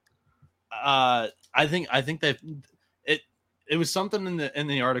 I think that it was something in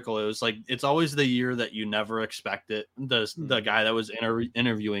the article. It was like, it's always the year that you never expect it. The guy that was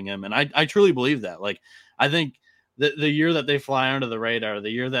interviewing him. And I truly believe that. Like, I think the year that they fly under the radar,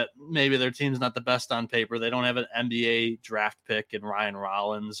 the year that maybe their team's not the best on paper, they don't have an NBA draft pick in Ryan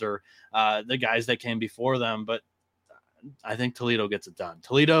Rollins or the guys that came before them. But I think Toledo gets it done.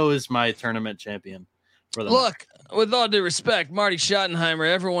 Toledo is my tournament champion. Look, with all due respect, Marty Schottenheimer,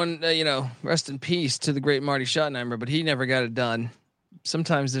 everyone, rest in peace to the great Marty Schottenheimer, but he never got it done.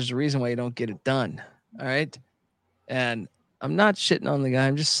 Sometimes there's a reason why you don't get it done. All right. And I'm not shitting on the guy.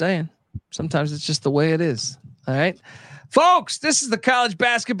 I'm just saying sometimes it's just the way it is. All right, folks, this is the college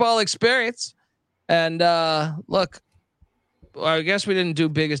basketball experience. And look, I guess we didn't do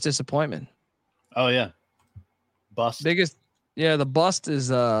biggest disappointment. Oh yeah. Bust. The bust is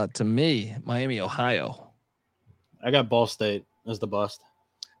to me Miami, Ohio. I got Ball State as the bust.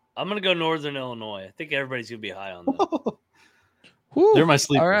 I'm going to go Northern Illinois. I think everybody's going to be high on them. They're my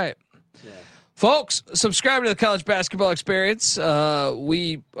sleeper. All right. Yeah. Folks, subscribe to the College Basketball Experience.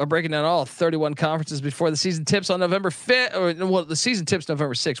 We are breaking down all 31 conferences before the season tips on November 5th. Or, well, the season tips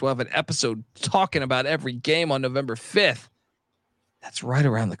November 6th. We'll have an episode talking about every game on November 5th. That's right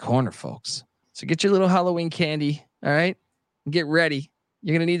around the corner, folks. So get your little Halloween candy, all right? And get ready.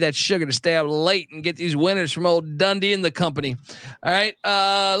 You're going to need that sugar to stay out late and get these winners from old Dundee and the company. All right.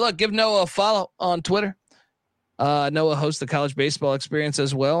 Look, give Noah a follow on Twitter. Noah hosts the College Baseball Experience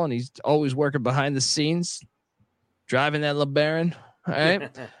as well, and he's always working behind the scenes, driving that LeBaron. All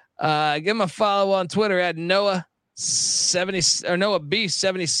right. Give him a follow on Twitter at Noah70 or Noah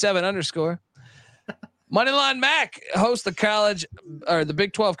B77 _ Moneyline Mac hosts the college or the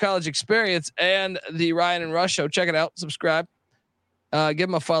Big 12 College Experience and the Ryan and Rush Show. Check it out. Subscribe. Give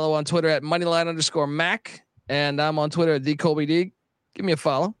him a follow on Twitter at Moneyline _ Mac. And I'm on Twitter at TheColbyD. Give me a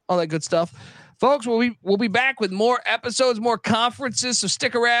follow. All that good stuff. Folks, we'll be back with more episodes, more conferences, so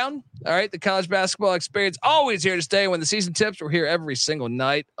stick around. All right, the College Basketball Experience always here to stay. When the season tips, we're here every single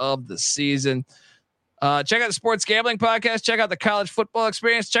night of the season. Check out the Sports Gambling Podcast. Check out the College Football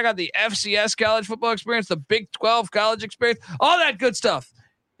Experience. Check out the FCS College Football Experience, the Big 12 College Experience, all that good stuff.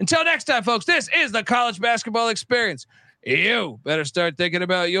 Until next time, folks, this is the College Basketball Experience. You better start thinking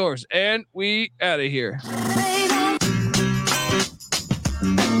about yours. And we out of here.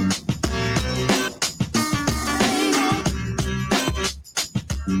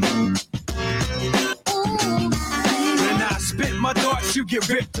 My thoughts, you get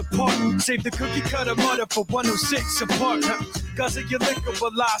ripped apart. Save the cookie cutter mother for 106 apart. Cause of your liquor,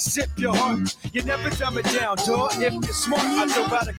 will I sip your heart? You never dumb it down, dog. If you're smart, I know how to